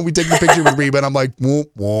 We take the picture with Reba, and I'm like, "Whoom,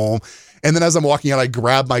 whoom." And then as I'm walking out, I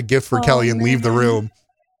grab my gift for Kelly and leave the room.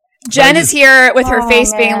 Jen is here with her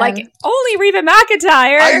face being like, only Reba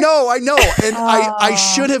McEntire. I know. And I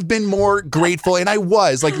should have been more grateful. And I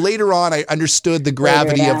was later on, I understood the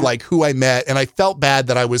gravity of who I met. And I felt bad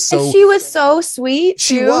that I was so. And she was so sweet.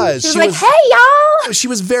 She was. She was like, "Hey, y'all." She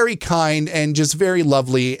was very kind and just very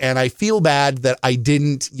lovely. And I feel bad that I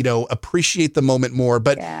didn't, appreciate the moment more.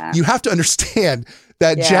 But you have to understand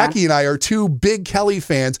that Jackie and I are 2 big Kelly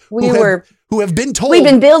fans who have been told. We've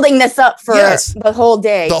been building this up for the whole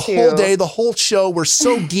day. The whole show. We're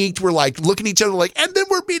so geeked. We're looking at each other and then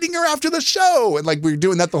we're meeting her after the show. And we were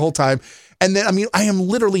doing that the whole time. And then,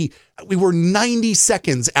 we were 90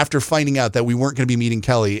 seconds after finding out that we weren't going to be meeting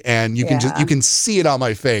Kelly. And you can see it on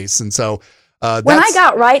my face. And so When I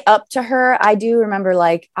got right up to her, I do remember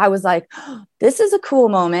I was like, oh, this is a cool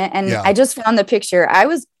moment. And I just found the picture. I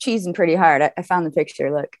was cheesing pretty hard. I found the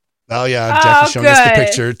picture. Look. Oh yeah. Jackie's showing us the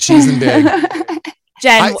picture. Cheesing big.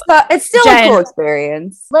 Jen, it's still a cool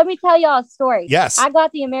experience. Let me tell y'all a story. Yes. I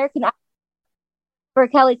got the American Idol for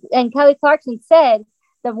Kelly, and Kelly Clarkson said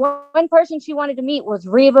the one person she wanted to meet was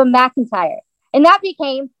Reba McEntire. And that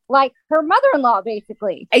became like her mother-in-law,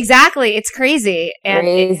 basically. Exactly. It's crazy. And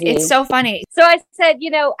it's so funny. So I said,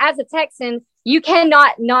 as a Texan, you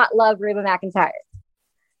cannot not love Reba McEntire.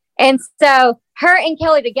 And so her and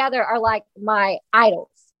Kelly together are like my idols.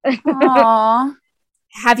 Aww.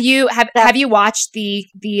 Have you watched the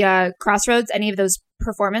Crossroads, any of those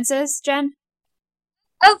performances, Jen?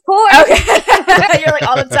 Of course. Okay. You're like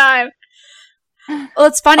all the time. Well,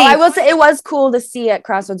 it's funny. I will say it was cool to see at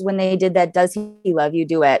Crossroads when they did that Does He Love You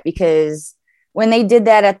duet, because when they did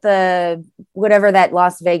that at the whatever that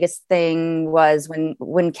Las Vegas thing was,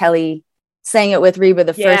 when Kelly sang it with Reba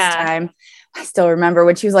the first time, I still remember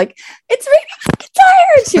when she was like, "It's Reba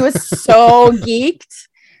McEntire." She was so geeked.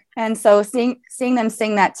 And so seeing them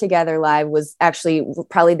sing that together live was actually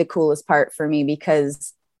probably the coolest part for me,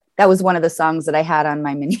 because that was one of the songs that I had on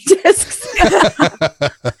my mini discs.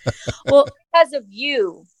 Well, because of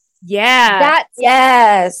you. Yeah.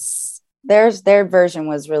 Yes. Their version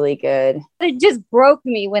was really good. It just broke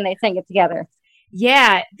me when they sang it together.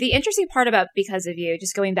 Yeah. The interesting part about Because of You,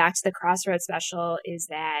 just going back to the Crossroads special, is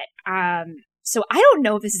that so I don't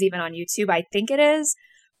know if this is even on YouTube. I think it is.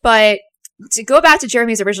 But to go back to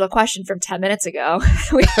Jeremy's original question from 10 minutes ago.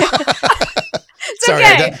 Sorry,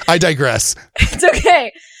 okay. I digress. It's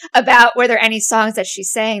okay. About were there any songs that she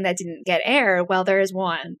sang that didn't get aired? Well, there is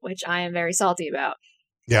one, which I am very salty about.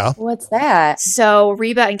 Yeah. What's that? So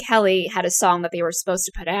Reba and Kelly had a song that they were supposed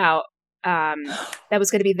to put out that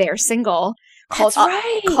was going to be their single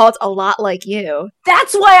called A Lot Like You.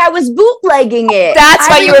 That's why I was bootlegging it. That's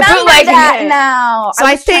why you were bootlegging it. Now. So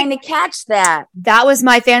I was trying to catch that. That was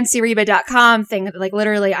my FancyReba.com thing. Like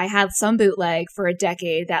literally I had some bootleg for a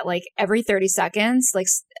decade that like every 30 seconds, like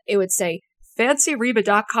it would say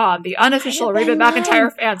FancyReba.com, the unofficial Reba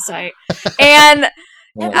McEntire fan site. And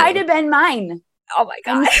it might have been mine. Oh my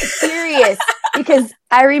God. I'm serious. Because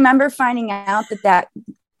I remember finding out that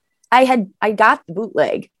I got the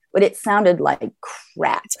bootleg, but it sounded like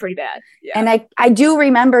crap. It's pretty bad. Yeah. And I do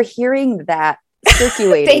remember hearing that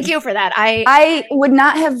circulating. Thank you for that. I would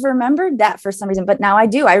not have remembered that for some reason, but now I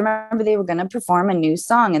do. I remember they were going to perform a new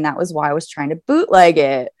song, and that was why I was trying to bootleg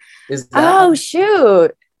it.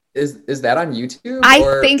 Shoot. Is that on YouTube?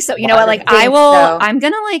 I think so. You know what? Like I'm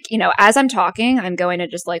going to like, as I'm talking, I'm going to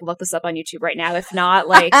just like look this up on YouTube right now. If not,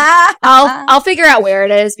 like I'll figure out where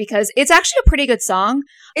it is, because it's actually a pretty good song.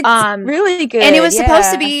 It's really good. And it was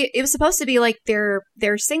supposed to be like their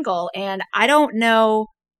single. And I don't know.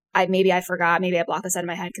 Maybe I forgot. Maybe I blocked this out of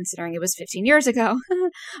my head considering it was 15 years ago.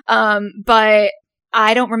 But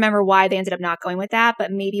I don't remember why they ended up not going with that,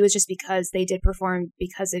 but maybe it was just because they did perform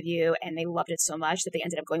Because of You and they loved it so much that they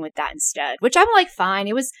ended up going with that instead, which I'm like, fine.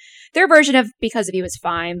 It was their version of Because of You is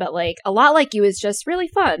fine, but like A Lot Like You is just really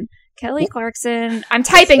fun. Kelly Clarkson. I'm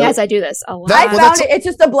typing as I do this. A lot. I found it. It's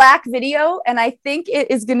just a black video, and I think it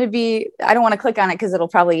is going to be, I don't want to click on it because it'll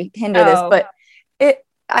probably hinder this, but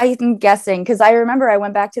I'm guessing, because I remember I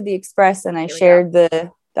went back to the Express and I shared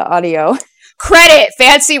the audio. Credit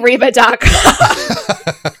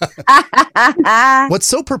FancyReba.com. What's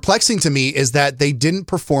so perplexing to me is that they didn't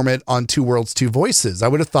perform it on Two Worlds, Two Voices. I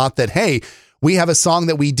would have thought that, hey, we have a song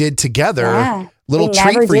that we did together. Yeah, little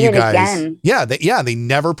treat for you guys. Again. Yeah, they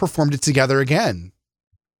never performed it together again.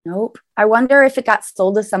 Nope. I wonder if it got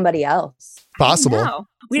sold to somebody else. Possible.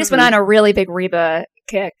 We just went on a really big Reba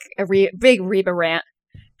kick, big Reba rant.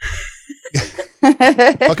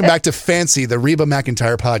 Welcome back to Fancy, the Reba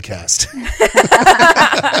McEntire podcast.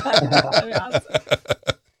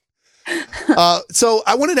 So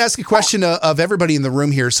I wanted to ask a question of everybody in the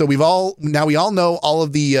room here. So we all know all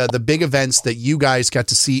of the big events that you guys got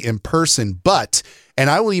to see in person, and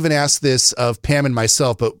I will even ask this of Pam and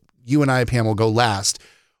myself, but you and I, Pam, will go last.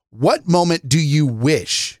 What moment do you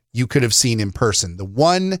wish you could have seen in person? The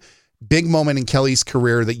one big moment in Kelly's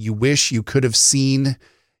career that you wish you could have seen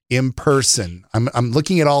in person. I'm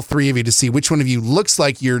looking at all three of you to see which one of you looks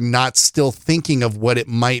like you're not still thinking of what it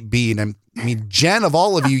might be. And I mean, Jen, of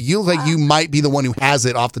all of you, you look like you might be the one who has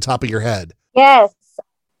it off the top of your head. Yes.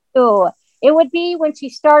 So it would be when she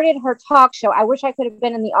started her talk show. I wish I could have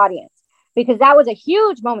been in the audience, because that was a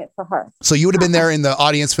huge moment for her. So you would have been there in the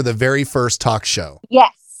audience for the very first talk show.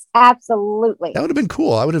 Yes, absolutely. That would have been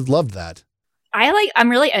cool. I would have loved that. I'm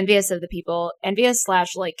really envious of the people, envious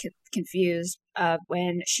 / like confused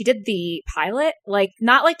when she did the pilot, like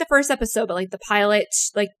not like the first episode, but like the pilot,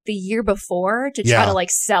 like the year before to try to like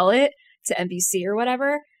sell it to NBC or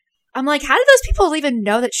whatever. I'm like, how did those people even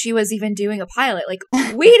know that she was even doing a pilot? Like,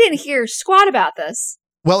 we didn't hear squat about this.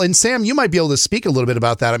 Well, and Sam, you might be able to speak a little bit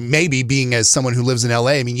about that. Maybe being as someone who lives in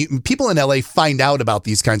LA. I mean, people in LA find out about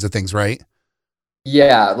these kinds of things, right?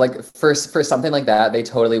 Yeah, like for something like that, they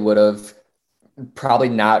totally would have probably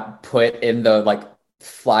not put in the like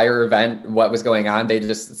flyer event what was going on. They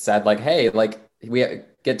just said like, hey, like we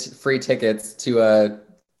get free tickets to a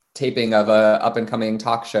taping of a up and coming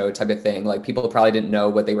talk show type of thing. Like people probably didn't know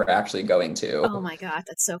what they were actually going to. Oh my God,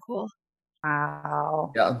 that's so cool.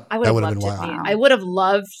 Wow. Yeah. I would have loved to be. I would have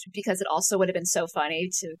loved, because it also would have been so funny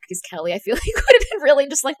because Kelly, I feel like would have been really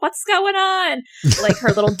just like, what's going on? Like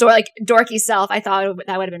her little dorky self. I thought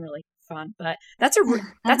that would have been really fun, but that's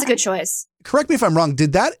a good choice. Correct me if I'm wrong.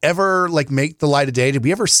 Did that ever like make the light of day? Did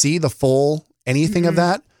we ever see the full anything of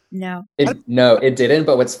that? No. No, it didn't.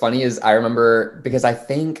 But what's funny is I remember, because I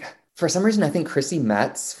think for some reason, I think Chrissy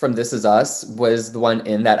Metz from This Is Us was the one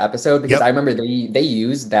in that episode, because I remember they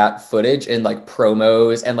used that footage in like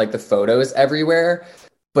promos and like the photos everywhere.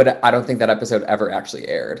 But I don't think that episode ever actually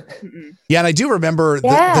aired. Mm-mm. Yeah, and I do remember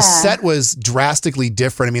the set was drastically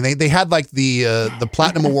different. I mean, they had like the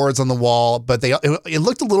Platinum Awards on the wall, but it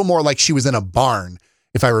looked a little more like she was in a barn,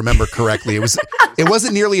 if I remember correctly. It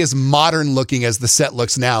wasn't nearly as modern looking as the set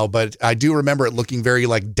looks now, but I do remember it looking very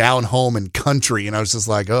like down home and country, and I was just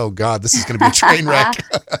like, oh God, this is going to be a train wreck.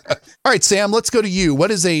 All right, Sam, let's go to you.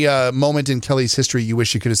 What is a moment in Kelly's history you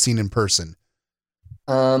wish you could have seen in person?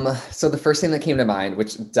 So the first thing that came to mind,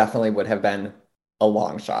 which definitely would have been a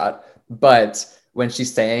long shot, but when she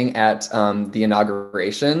sang at the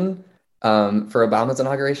inauguration, for Obama's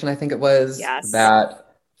inauguration, I think it was, that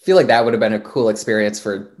I feel like that would have been a cool experience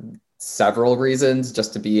for several reasons,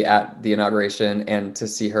 just to be at the inauguration and to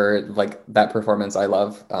see her, like that performance I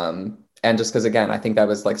love. And just because, again, I think that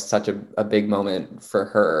was like such a big moment for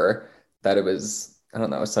her, that it was, I don't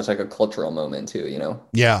know, such like a cultural moment too, you know?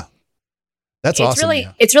 Yeah. That's awesome.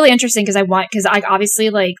 It's really interesting because I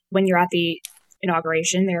obviously, like, when you're at the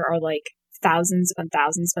inauguration, there are like thousands upon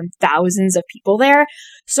thousands upon thousands of people there.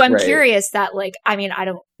 So I'm curious that, like, I mean, I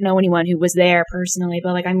don't know anyone who was there personally,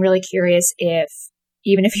 but like, I'm really curious if,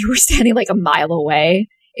 even if you were standing like a mile away,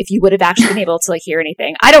 if you would have actually been able to like hear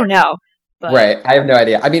anything. I don't know. But. Right. I have no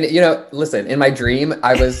idea. I mean, you know, listen, in my dream,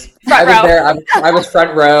 I was there. I was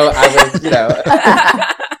front row. I was, you know.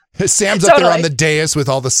 Sam's up there on the dais with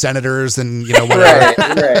all the senators and, you know, whatever.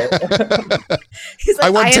 Right. He's like, I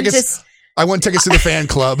won tickets to the fan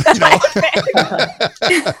club. You know?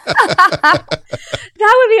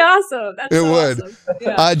 That would be awesome. That's it so would. Awesome.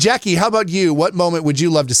 Yeah. Jackie, how about you? What moment would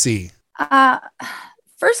you love to see?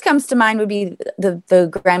 First comes to mind would be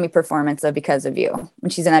the Grammy performance of Because of You,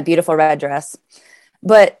 when she's in that beautiful red dress.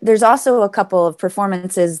 But there's also a couple of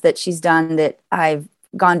performances that she's done that I've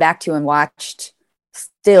gone back to and watched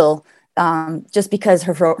still, just because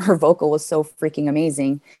her vocal was so freaking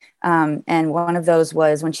amazing. And one of those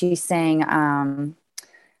was when she sang,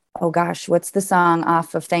 oh gosh, what's the song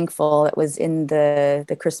off of Thankful? It was in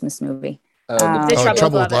the Christmas movie.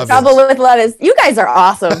 Trouble with Love. Trouble with Love is. You guys are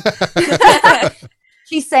awesome.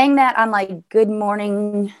 She sang that on like Good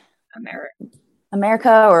Morning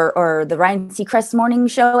America or the Ryan Seacrest morning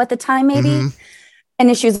show at the time, maybe. Mm-hmm.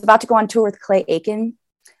 And she was about to go on tour with Clay Aiken.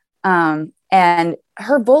 And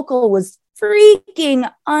her vocal was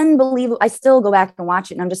freaking unbelievable. I still go back and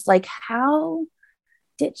watch it, and I'm just like, how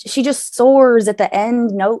did she just soars at the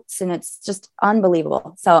end notes, and it's just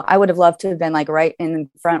unbelievable. So I would have loved to have been like right in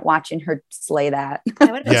front watching her slay that.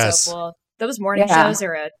 That would have been so cool. Those morning shows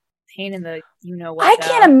are a pain in the what. I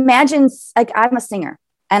can't imagine, like, I'm a singer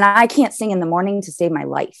and I can't sing in the morning to save my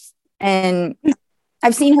life. And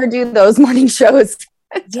I've seen her do those morning shows.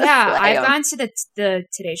 Yeah, I've gone to the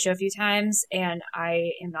Today Show a few times, and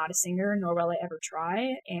I am not a singer, nor will I ever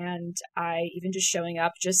try. And I, even just showing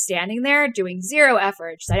up, just standing there, doing zero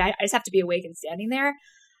effort, I just have to be awake and standing there.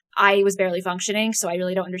 I was barely functioning, so I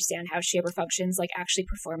really don't understand how she ever functions, like actually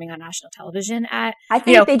performing on national television at. I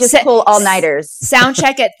think they just pull all-nighters. Sound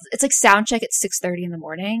check at 6:30 in the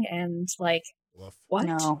morning, and like, what?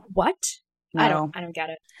 No. What? No. I don't get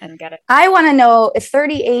it. I don't get it. I want to know if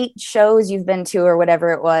 38 shows you've been to or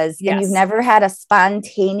whatever it was, and you've never had a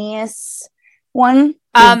spontaneous one.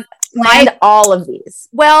 planned all of these.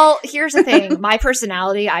 Well, here's the thing. My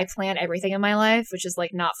personality, I plan everything in my life, which is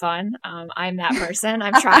like not fun. I'm that person.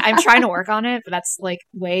 I'm trying to work on it, but that's like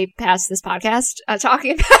way past this podcast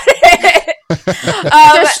talking about it.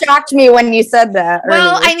 Just shocked me when you said that.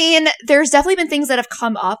 Well, earlier. I mean, there's definitely been things that have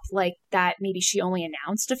come up like that maybe she only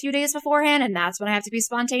announced a few days beforehand, and that's when I have to be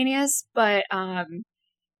spontaneous. But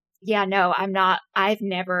yeah, no, I'm not. I've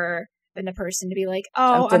never been the person to be like,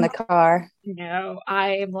 oh, jumped in the car. No,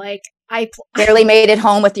 I'm like, barely made it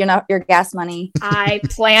home with your gas money. I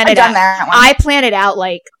plan I've it done out. that one. I plan it out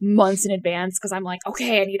like months in advance because I'm like,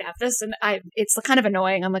 okay, I need to have this, and it's kind of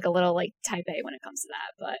annoying. I'm like a little like type A when it comes to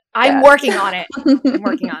that, but I'm working on it. I'm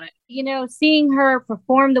working on it. You know, seeing her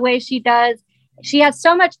perform the way she does, she has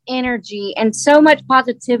so much energy and so much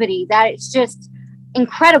positivity that it's just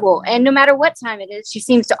incredible. And no matter what time it is, she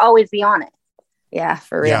seems to always be on it. Yeah,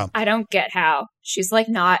 for real. Yeah. I don't get how she's like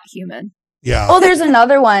not human. Yeah. Oh, there's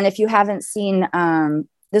another one. If you haven't seen,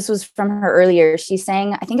 this was from her earlier. She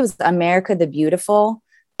sang, I think it was America the Beautiful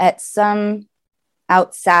at some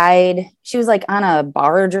outside. She was like on a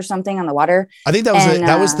barge or something on the water. I think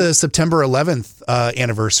that was the September 11th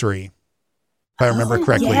anniversary, if I remember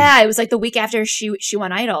correctly. Yeah, it was like the week after she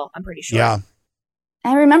won Idol. I'm pretty sure. Yeah.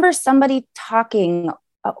 I remember somebody talking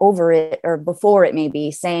over it or before it,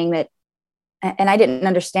 maybe saying that, and I didn't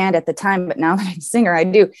understand at the time, but now that I'm a singer, I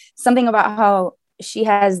do, something about how she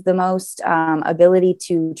has the most ability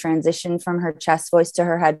to transition from her chest voice to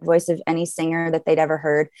her head voice of any singer that they'd ever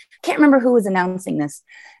heard. Can't remember who was announcing this.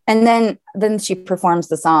 And then she performs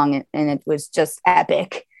the song and it was just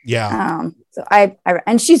epic. Yeah. So I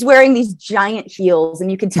and she's wearing these giant heels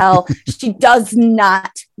and you can tell she does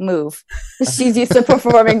not move. She's used to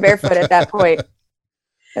performing barefoot at that point.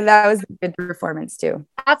 And that was a good performance too.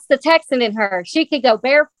 That's the Texan in her. She could go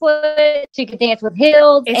barefoot. She could dance with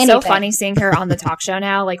heels. It's anything. so funny seeing her on the talk show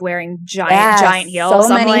now, like wearing giant heels.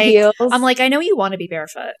 So many heels. I'm like, I know you want to be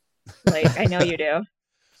barefoot. Like, I know you do.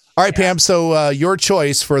 All right, Pam. So your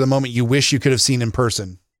choice for the moment you wish you could have seen in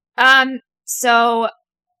person. So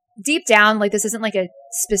deep down, like this isn't like a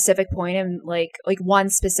specific point in like one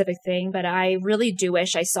specific thing, but I really do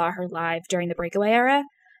wish I saw her live during the Breakaway era.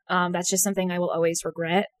 That's just something I will always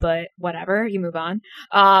regret, but whatever, you move on.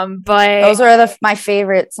 But those are some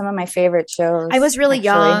of my favorite shows. I was really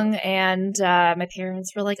young and my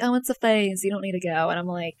parents were like, oh, it's a phase. You don't need to go. And I'm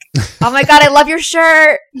like, oh my God, I love your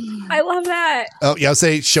shirt. I love that. Oh yeah. I'll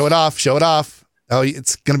say, show it off. Oh,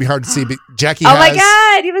 it's going to be hard to see, but Jackie my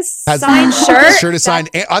God, you have a signed shirt? Shirt is signed.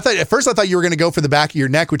 At first I thought you were going to go for the back of your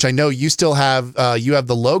neck, which I know you still have. You have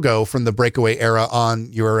the logo from the Breakaway era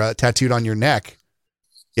on your tattooed on your neck.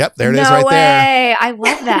 Yep, there it is right there. I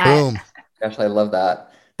love that. Boom. Gosh, I love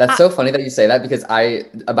that. That's so funny that you say that because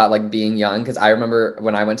about like being young, because I remember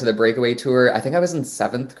when I went to the Breakaway tour, I think I was in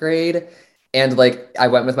 7th grade and like I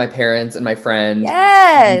went with my parents and my friend.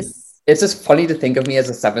 Yes. It's just funny to think of me as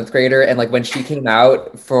a 7th grader. And like when she came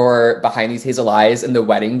out for Behind These Hazel Eyes in the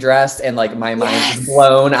wedding dress and like my mind was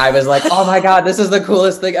blown, I was like, oh my God, this is the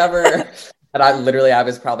coolest thing ever. And I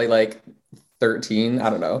was probably like 13. I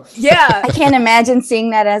don't know. Yeah. I can't imagine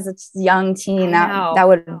seeing that as a young teen. That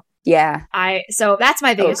would, yeah. So that's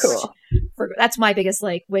my biggest, cool. That's my biggest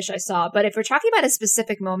like wish I saw. But if we're talking about a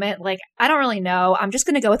specific moment, like I don't really know. I'm just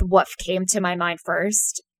going to go with what came to my mind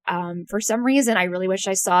first. For some reason, I really wish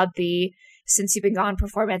I saw the Since You've Been Gone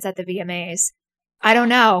performance at the VMAs. I don't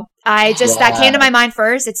know. That came to my mind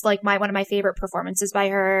first. It's like one of my favorite performances by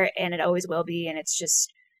her, and it always will be. And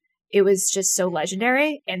it was just so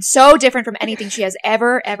legendary and so different from anything she has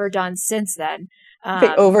ever done since then. They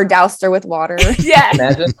overdoused her with water.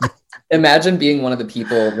 Yeah. Imagine being one of the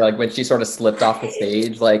people like when she sort of slipped off the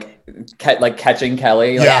stage, like catching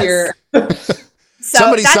Kelly. Like, Yes. here.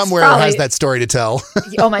 Somebody somewhere has that story to tell.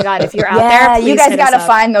 Oh my God. If you're out there, please you guys got to up.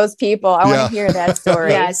 find those people. I want to hear that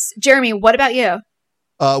story. Yes. Jeremy, what about you?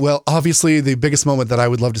 Well, obviously, the biggest moment that I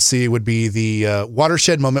would love to see would be the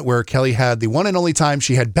watershed moment where Kelly had the one and only time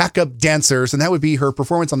she had backup dancers, and that would be her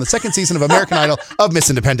performance on the second season of American Idol of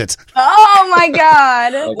Miss Independent. Oh my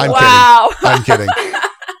God! I'm kidding.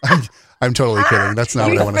 I'm totally kidding. That's not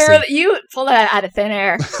what I want to see. You pulled that out of thin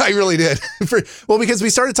air. I really did. Because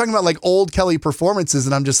we started talking about like old Kelly performances,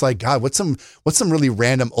 and I'm just like, God, what's some really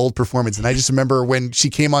random old performance? And I just remember when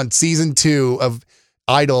she came on season 2 of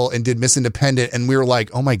Idol and did Miss Independent, and we were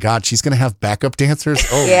like, oh my God, she's gonna have backup dancers.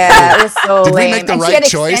 Oh yeah, it was so did lame. we make the and right she had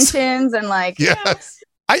choice? Extensions and like yes.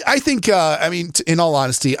 I think in all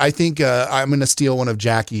honesty, I think I'm gonna steal one of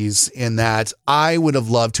Jackie's in that I would have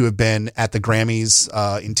loved to have been at the Grammys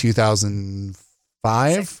in 2005.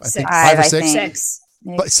 I think 5 or 6. 6.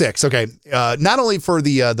 But 6, okay. Not only for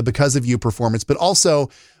the Because of You performance, but also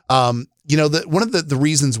One of the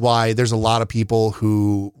reasons why there's a lot of people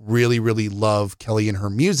who really, really love Kelly and her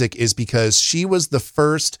music is because she was the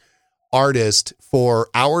first artist for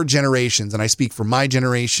our generations, and I speak for my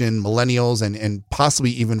generation, millennials, and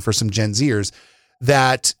possibly even for some Gen Zers,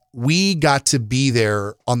 that we got to be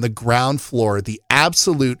there on the ground floor, the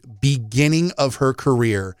absolute beginning of her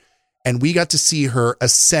career, and we got to see her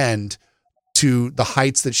ascend to the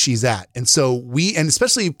heights that she's at. And so and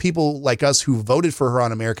especially people like us who voted for her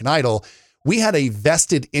on American Idol, we had a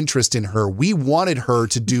vested interest in her. We wanted her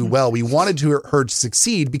to do well. We wanted her to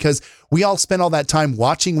succeed because we all spent all that time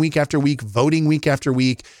watching week after week, voting week after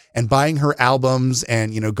week, and buying her albums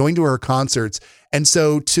and, going to her concerts. And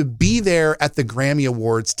so to be there at the Grammy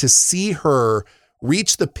Awards, to see her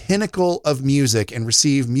reach the pinnacle of music and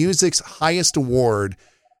receive music's highest award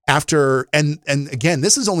after, and again,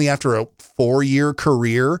 this is only after a 4-year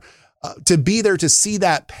career, to be there to see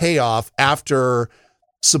that payoff after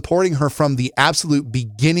supporting her from the absolute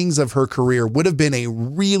beginnings of her career would have been a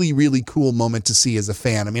really, really cool moment to see as a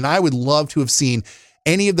fan. I mean, I would love to have seen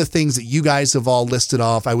any of the things that you guys have all listed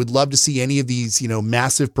off. I would love to see any of these,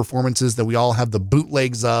 massive performances that we all have the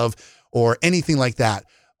bootlegs of or anything like that.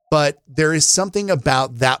 But there is something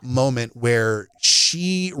about that moment where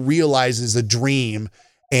she realizes a dream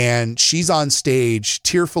and she's on stage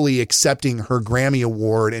tearfully accepting her Grammy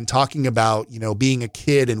Award and talking about, being a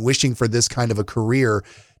kid and wishing for this kind of a career.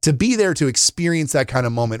 To be there to experience that kind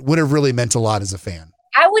of moment would have really meant a lot as a fan.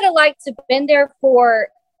 I would have liked to have been there for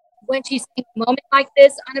when she's in a moment like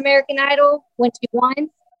this on American Idol, when she won,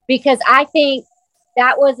 because I think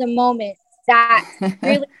that was a moment that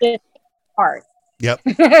really just hard. Yep.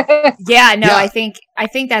 I think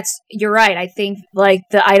you're right. I think like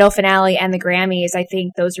the Idol finale and the Grammys, I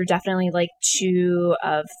think those are definitely like two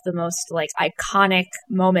of the most like iconic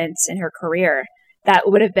moments in her career. That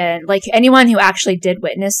would have been like anyone who actually did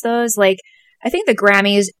witness those. Like, I think the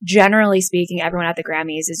Grammys, generally speaking, everyone at the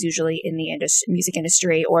Grammys is usually in the music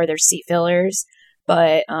industry or they're seat fillers.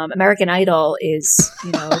 But American Idol is,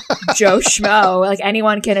 Joe Schmo. Like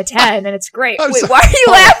anyone can attend, and it's great. Wait, why are you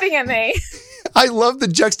laughing at me? I love the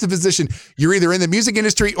juxtaposition. You're either in the music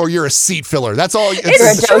industry or you're a seat filler. That's all.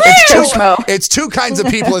 It's two kinds of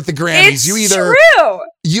people at the Grammys. You're either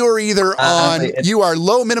you are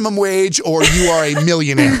low minimum wage or you are a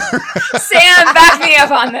millionaire. Sam, back me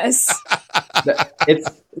up on this.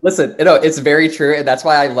 It's very true. And that's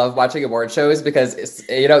why I love watching award shows because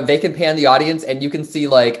they can pan the audience and you can see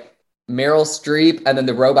like Meryl Streep and then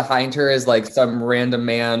the row behind her is like some random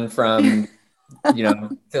man from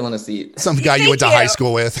filling a seat. Some guy you went to high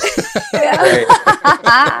school with.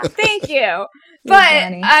 Thank you. But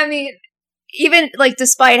I mean, even like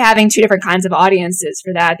despite having two different kinds of audiences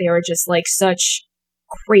for that, they were just like such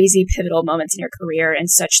crazy pivotal moments in her career and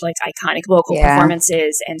such like iconic vocal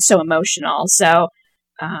performances and so emotional. So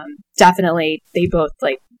definitely they both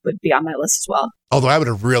like would be on my list as well. Although I would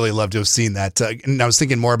have really loved to have seen that. And I was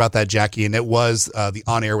thinking more about that, Jackie, and it was the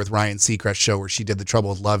On Air with Ryan Seacrest show where she did The Trouble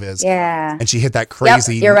with Love Is. Yeah. And she hit that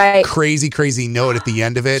crazy, you're right. crazy note at the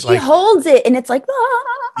end of it. She holds it and it's like,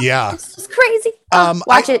 yeah, it's just crazy.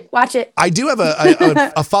 Watch it. I do have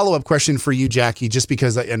a follow-up question for you, Jackie, just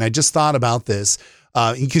because, I just thought about this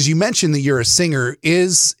because you mentioned that you're a singer.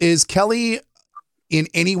 Is Kelly in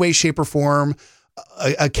any way, shape, or form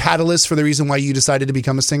a catalyst for the reason why you decided to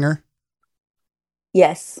become a singer?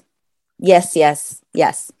 Yes. Long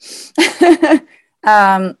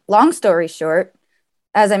story short,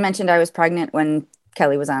 as I mentioned, I was pregnant when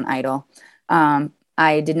Kelly was on Idol.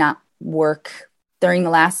 I did not work during the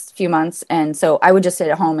last few months. And so I would just sit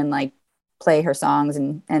at home and like play her songs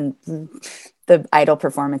and the Idol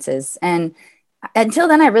performances. And until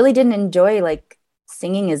then, I really didn't enjoy like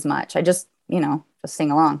singing as much. I just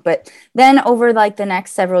sing along. But then over like the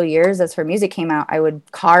next several years, as her music came out, I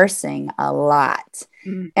would car sing a lot.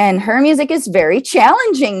 And her music is very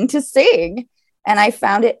challenging to sing. And I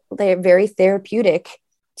found it very therapeutic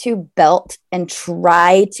to belt and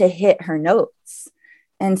try to hit her notes.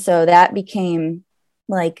 And so that became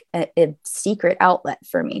like a secret outlet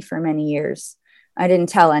for me for many years. I didn't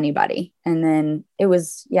tell anybody. And then it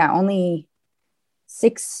was, only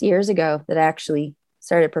 6 years ago that I actually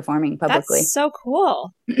started performing publicly. That's so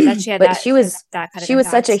cool that she had she was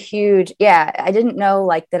such a huge, I didn't know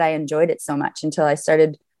like that I enjoyed it so much until I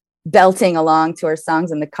started belting along to her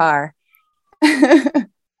songs in the car.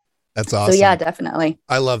 That's awesome. So yeah, definitely.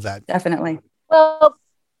 I love that. Definitely. Well,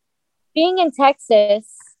 being in Texas,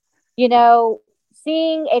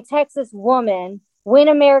 seeing a Texas woman win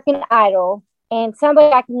American Idol and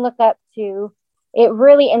somebody I can look up to, it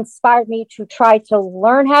really inspired me to try to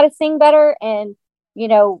learn how to sing better and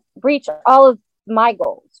reach all of my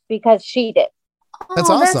goals, because she did. That's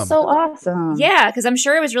Oh, awesome. That's so awesome. Yeah, because I'm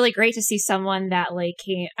sure it was really great to see someone that like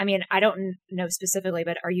came. I mean, I don't know specifically,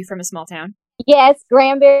 but are you from a small town? Yes,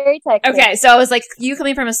 Granbury, Texas. Okay, so I was like, you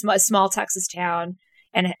coming from a small Texas town,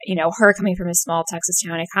 and you know her coming from a small Texas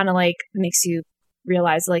town. It kind of like makes you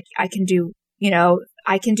realize like I can do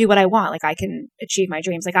what I want. Like I can achieve my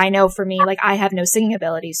dreams. Like I know for me, like I have no singing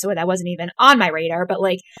ability, so that wasn't even on my radar. But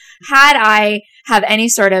like had I have any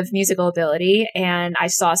sort of musical ability and I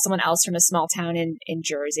saw someone else from a small town in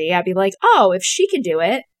Jersey, I'd be like, oh, if she can do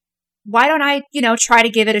it, why don't I, try to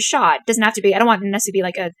give it a shot? It doesn't have to be, I don't want it necessarily to be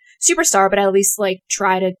like a superstar, but at least like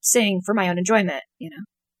try to sing for my own enjoyment,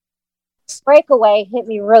 Breakaway hit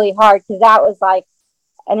me really hard because that was like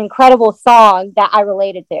an incredible song that I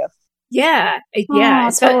related to. Yeah.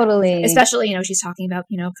 Totally. Especially, she's talking about,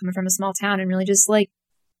 coming from a small town and really just like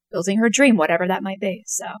building her dream, whatever that might be.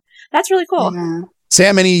 So that's really cool. Yeah.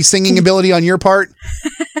 Sam, any singing ability on your part?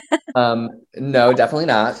 No, definitely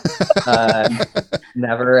not.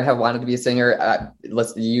 Never have wanted to be a singer.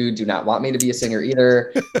 You do not want me to be a singer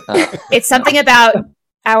either. It's something about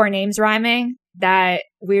our names rhyming that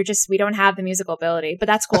we don't have the musical ability, but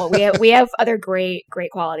that's cool. We have other great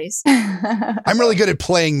qualities. I'm really good at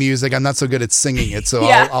playing music. I'm not so good at singing it, so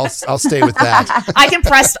Yeah. I'll stay with that. I can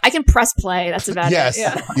press play. That's about Yes,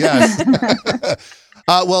 it. Yeah. yes.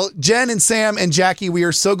 Well, Jen and Sam and Jackie, we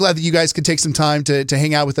are so glad that you guys could take some time to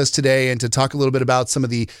hang out with us today and to talk a little bit about some of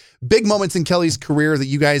the big moments in Kelly's career that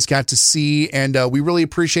you guys got to see. And we really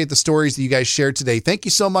appreciate the stories that you guys shared today. Thank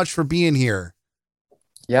you so much for being here.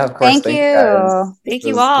 Yeah, of course. Thank you. Guys. Thank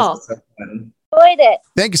you all. This was so fun. Enjoyed it.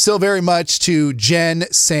 Thank you so very much to Jen,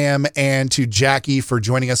 Sam, and to Jackie for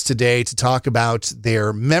joining us today to talk about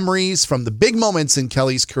their memories from the big moments in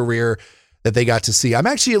Kelly's career that they got to see. I'm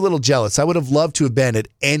actually a little jealous. I would have loved to have been at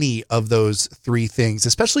any of those three things,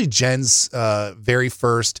 especially Jen's very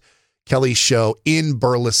first Kelly show in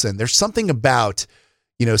Burleson. There's something about,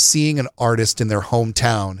 seeing an artist in their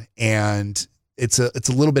hometown, and it's a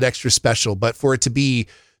little bit extra special, but for it to be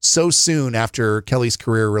so soon after Kelly's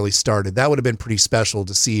career really started, that would have been pretty special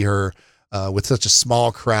to see her with such a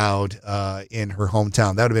small crowd in her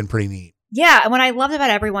hometown. That would have been pretty neat. Yeah. And what I loved about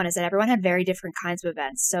everyone is that everyone had very different kinds of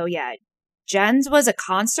events. So yeah, Jen's was a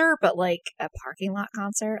concert, but like a parking lot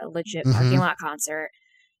concert, a legit parking lot concert.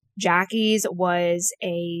 Jackie's was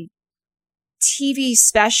a TV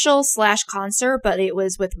special / concert, but it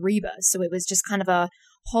was with Reba. So it was just kind of a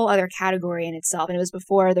whole other category in itself. And it was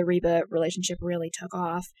before the Reba relationship really took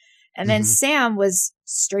off. And then Sam was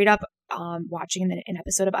straight up watching an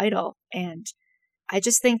episode of Idol. And I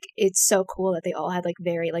just think it's so cool that they all had like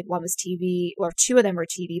very, like one was TV, or two of them were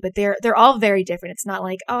TV, but they're all very different. It's not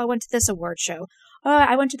like, oh, I went to this award show. Oh,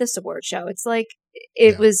 I went to this award show. It's like,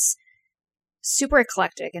 it was super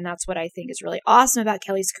eclectic. And that's what I think is really awesome about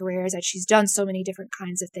Kelly's career, is that she's done so many different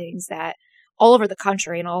kinds of things that all over the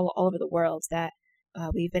country and all over the world that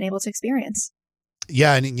we've been able to experience.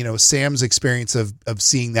 Yeah. And, Sam's experience of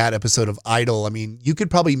seeing that episode of Idol, I mean, you could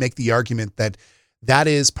probably make the argument that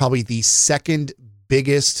is probably the second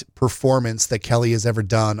biggest performance that Kelly has ever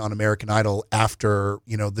done on American Idol after,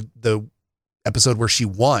 the episode where she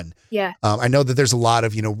won. Yeah. I know that there's a lot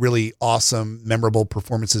of, really awesome, memorable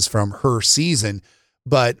performances from her season,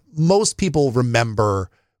 but most people remember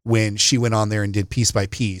when she went on there and did Piece by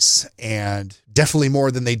Piece, and definitely more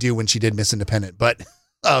than they do when she did Miss Independent. But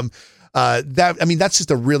that's just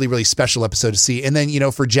a really, really special episode to see. And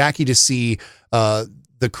then, for Jackie to see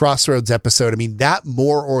the Crossroads episode, I mean, that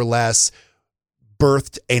more or less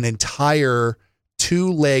birthed an entire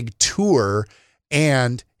 2-leg tour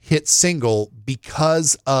and hit single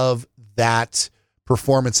because of that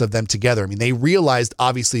performance of them together. I mean, they realized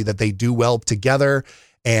obviously that they do well together.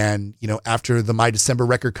 And, after the My December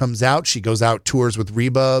record comes out, she goes out, tours with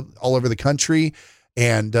Reba all over the country,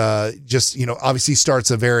 and obviously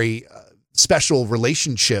starts a very special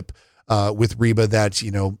relationship with Reba that,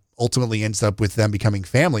 ultimately ends up with them becoming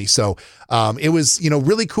family. So it was,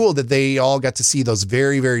 really cool that they all got to see those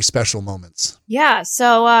very, very special moments. Yeah.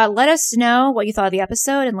 So let us know what you thought of the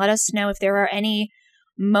episode, and let us know if there are any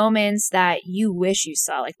moments that you wish you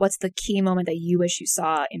saw. Like, what's the key moment that you wish you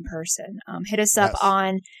saw in person? Hit us up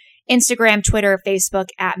on Instagram, Twitter, Facebook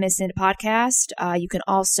at Miss Indie Podcast. You can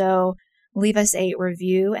also leave us a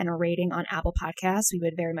review and a rating on Apple Podcasts. We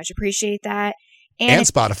would very much appreciate that. And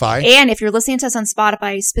Spotify. And if you're listening to us on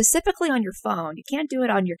Spotify, specifically on your phone, you can't do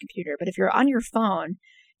it on your computer, but if you're on your phone,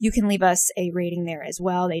 you can leave us a rating there as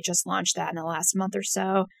well. They just launched that in the last month or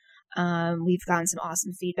so. We've gotten some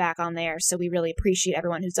awesome feedback on there, so we really appreciate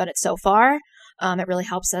everyone who's done it so far. It really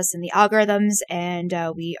helps us in the algorithms, and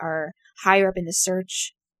we are higher up in the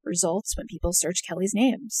search results when people search Kelly's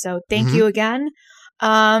name. So thank you again.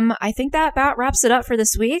 I think that about wraps it up for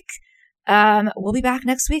this week. We'll be back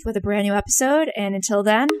next week with a brand new episode. And until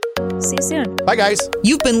then, see you soon. Bye, guys.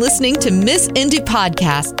 You've been listening to Miss Indie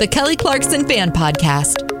Podcast, the Kelly Clarkson fan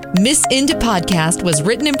podcast. Miss Indie Podcast was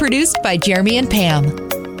written and produced by Jeremy and Pam.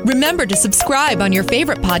 Remember to subscribe on your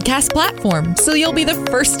favorite podcast platform so you'll be the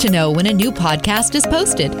first to know when a new podcast is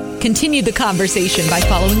posted. Continue the conversation by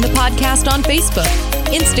following the podcast on Facebook,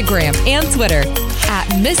 Instagram, and Twitter at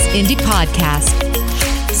Miss Indie Podcast.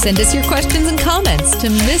 Send us your questions and comments to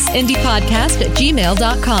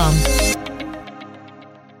missindiepodcast@gmail.com.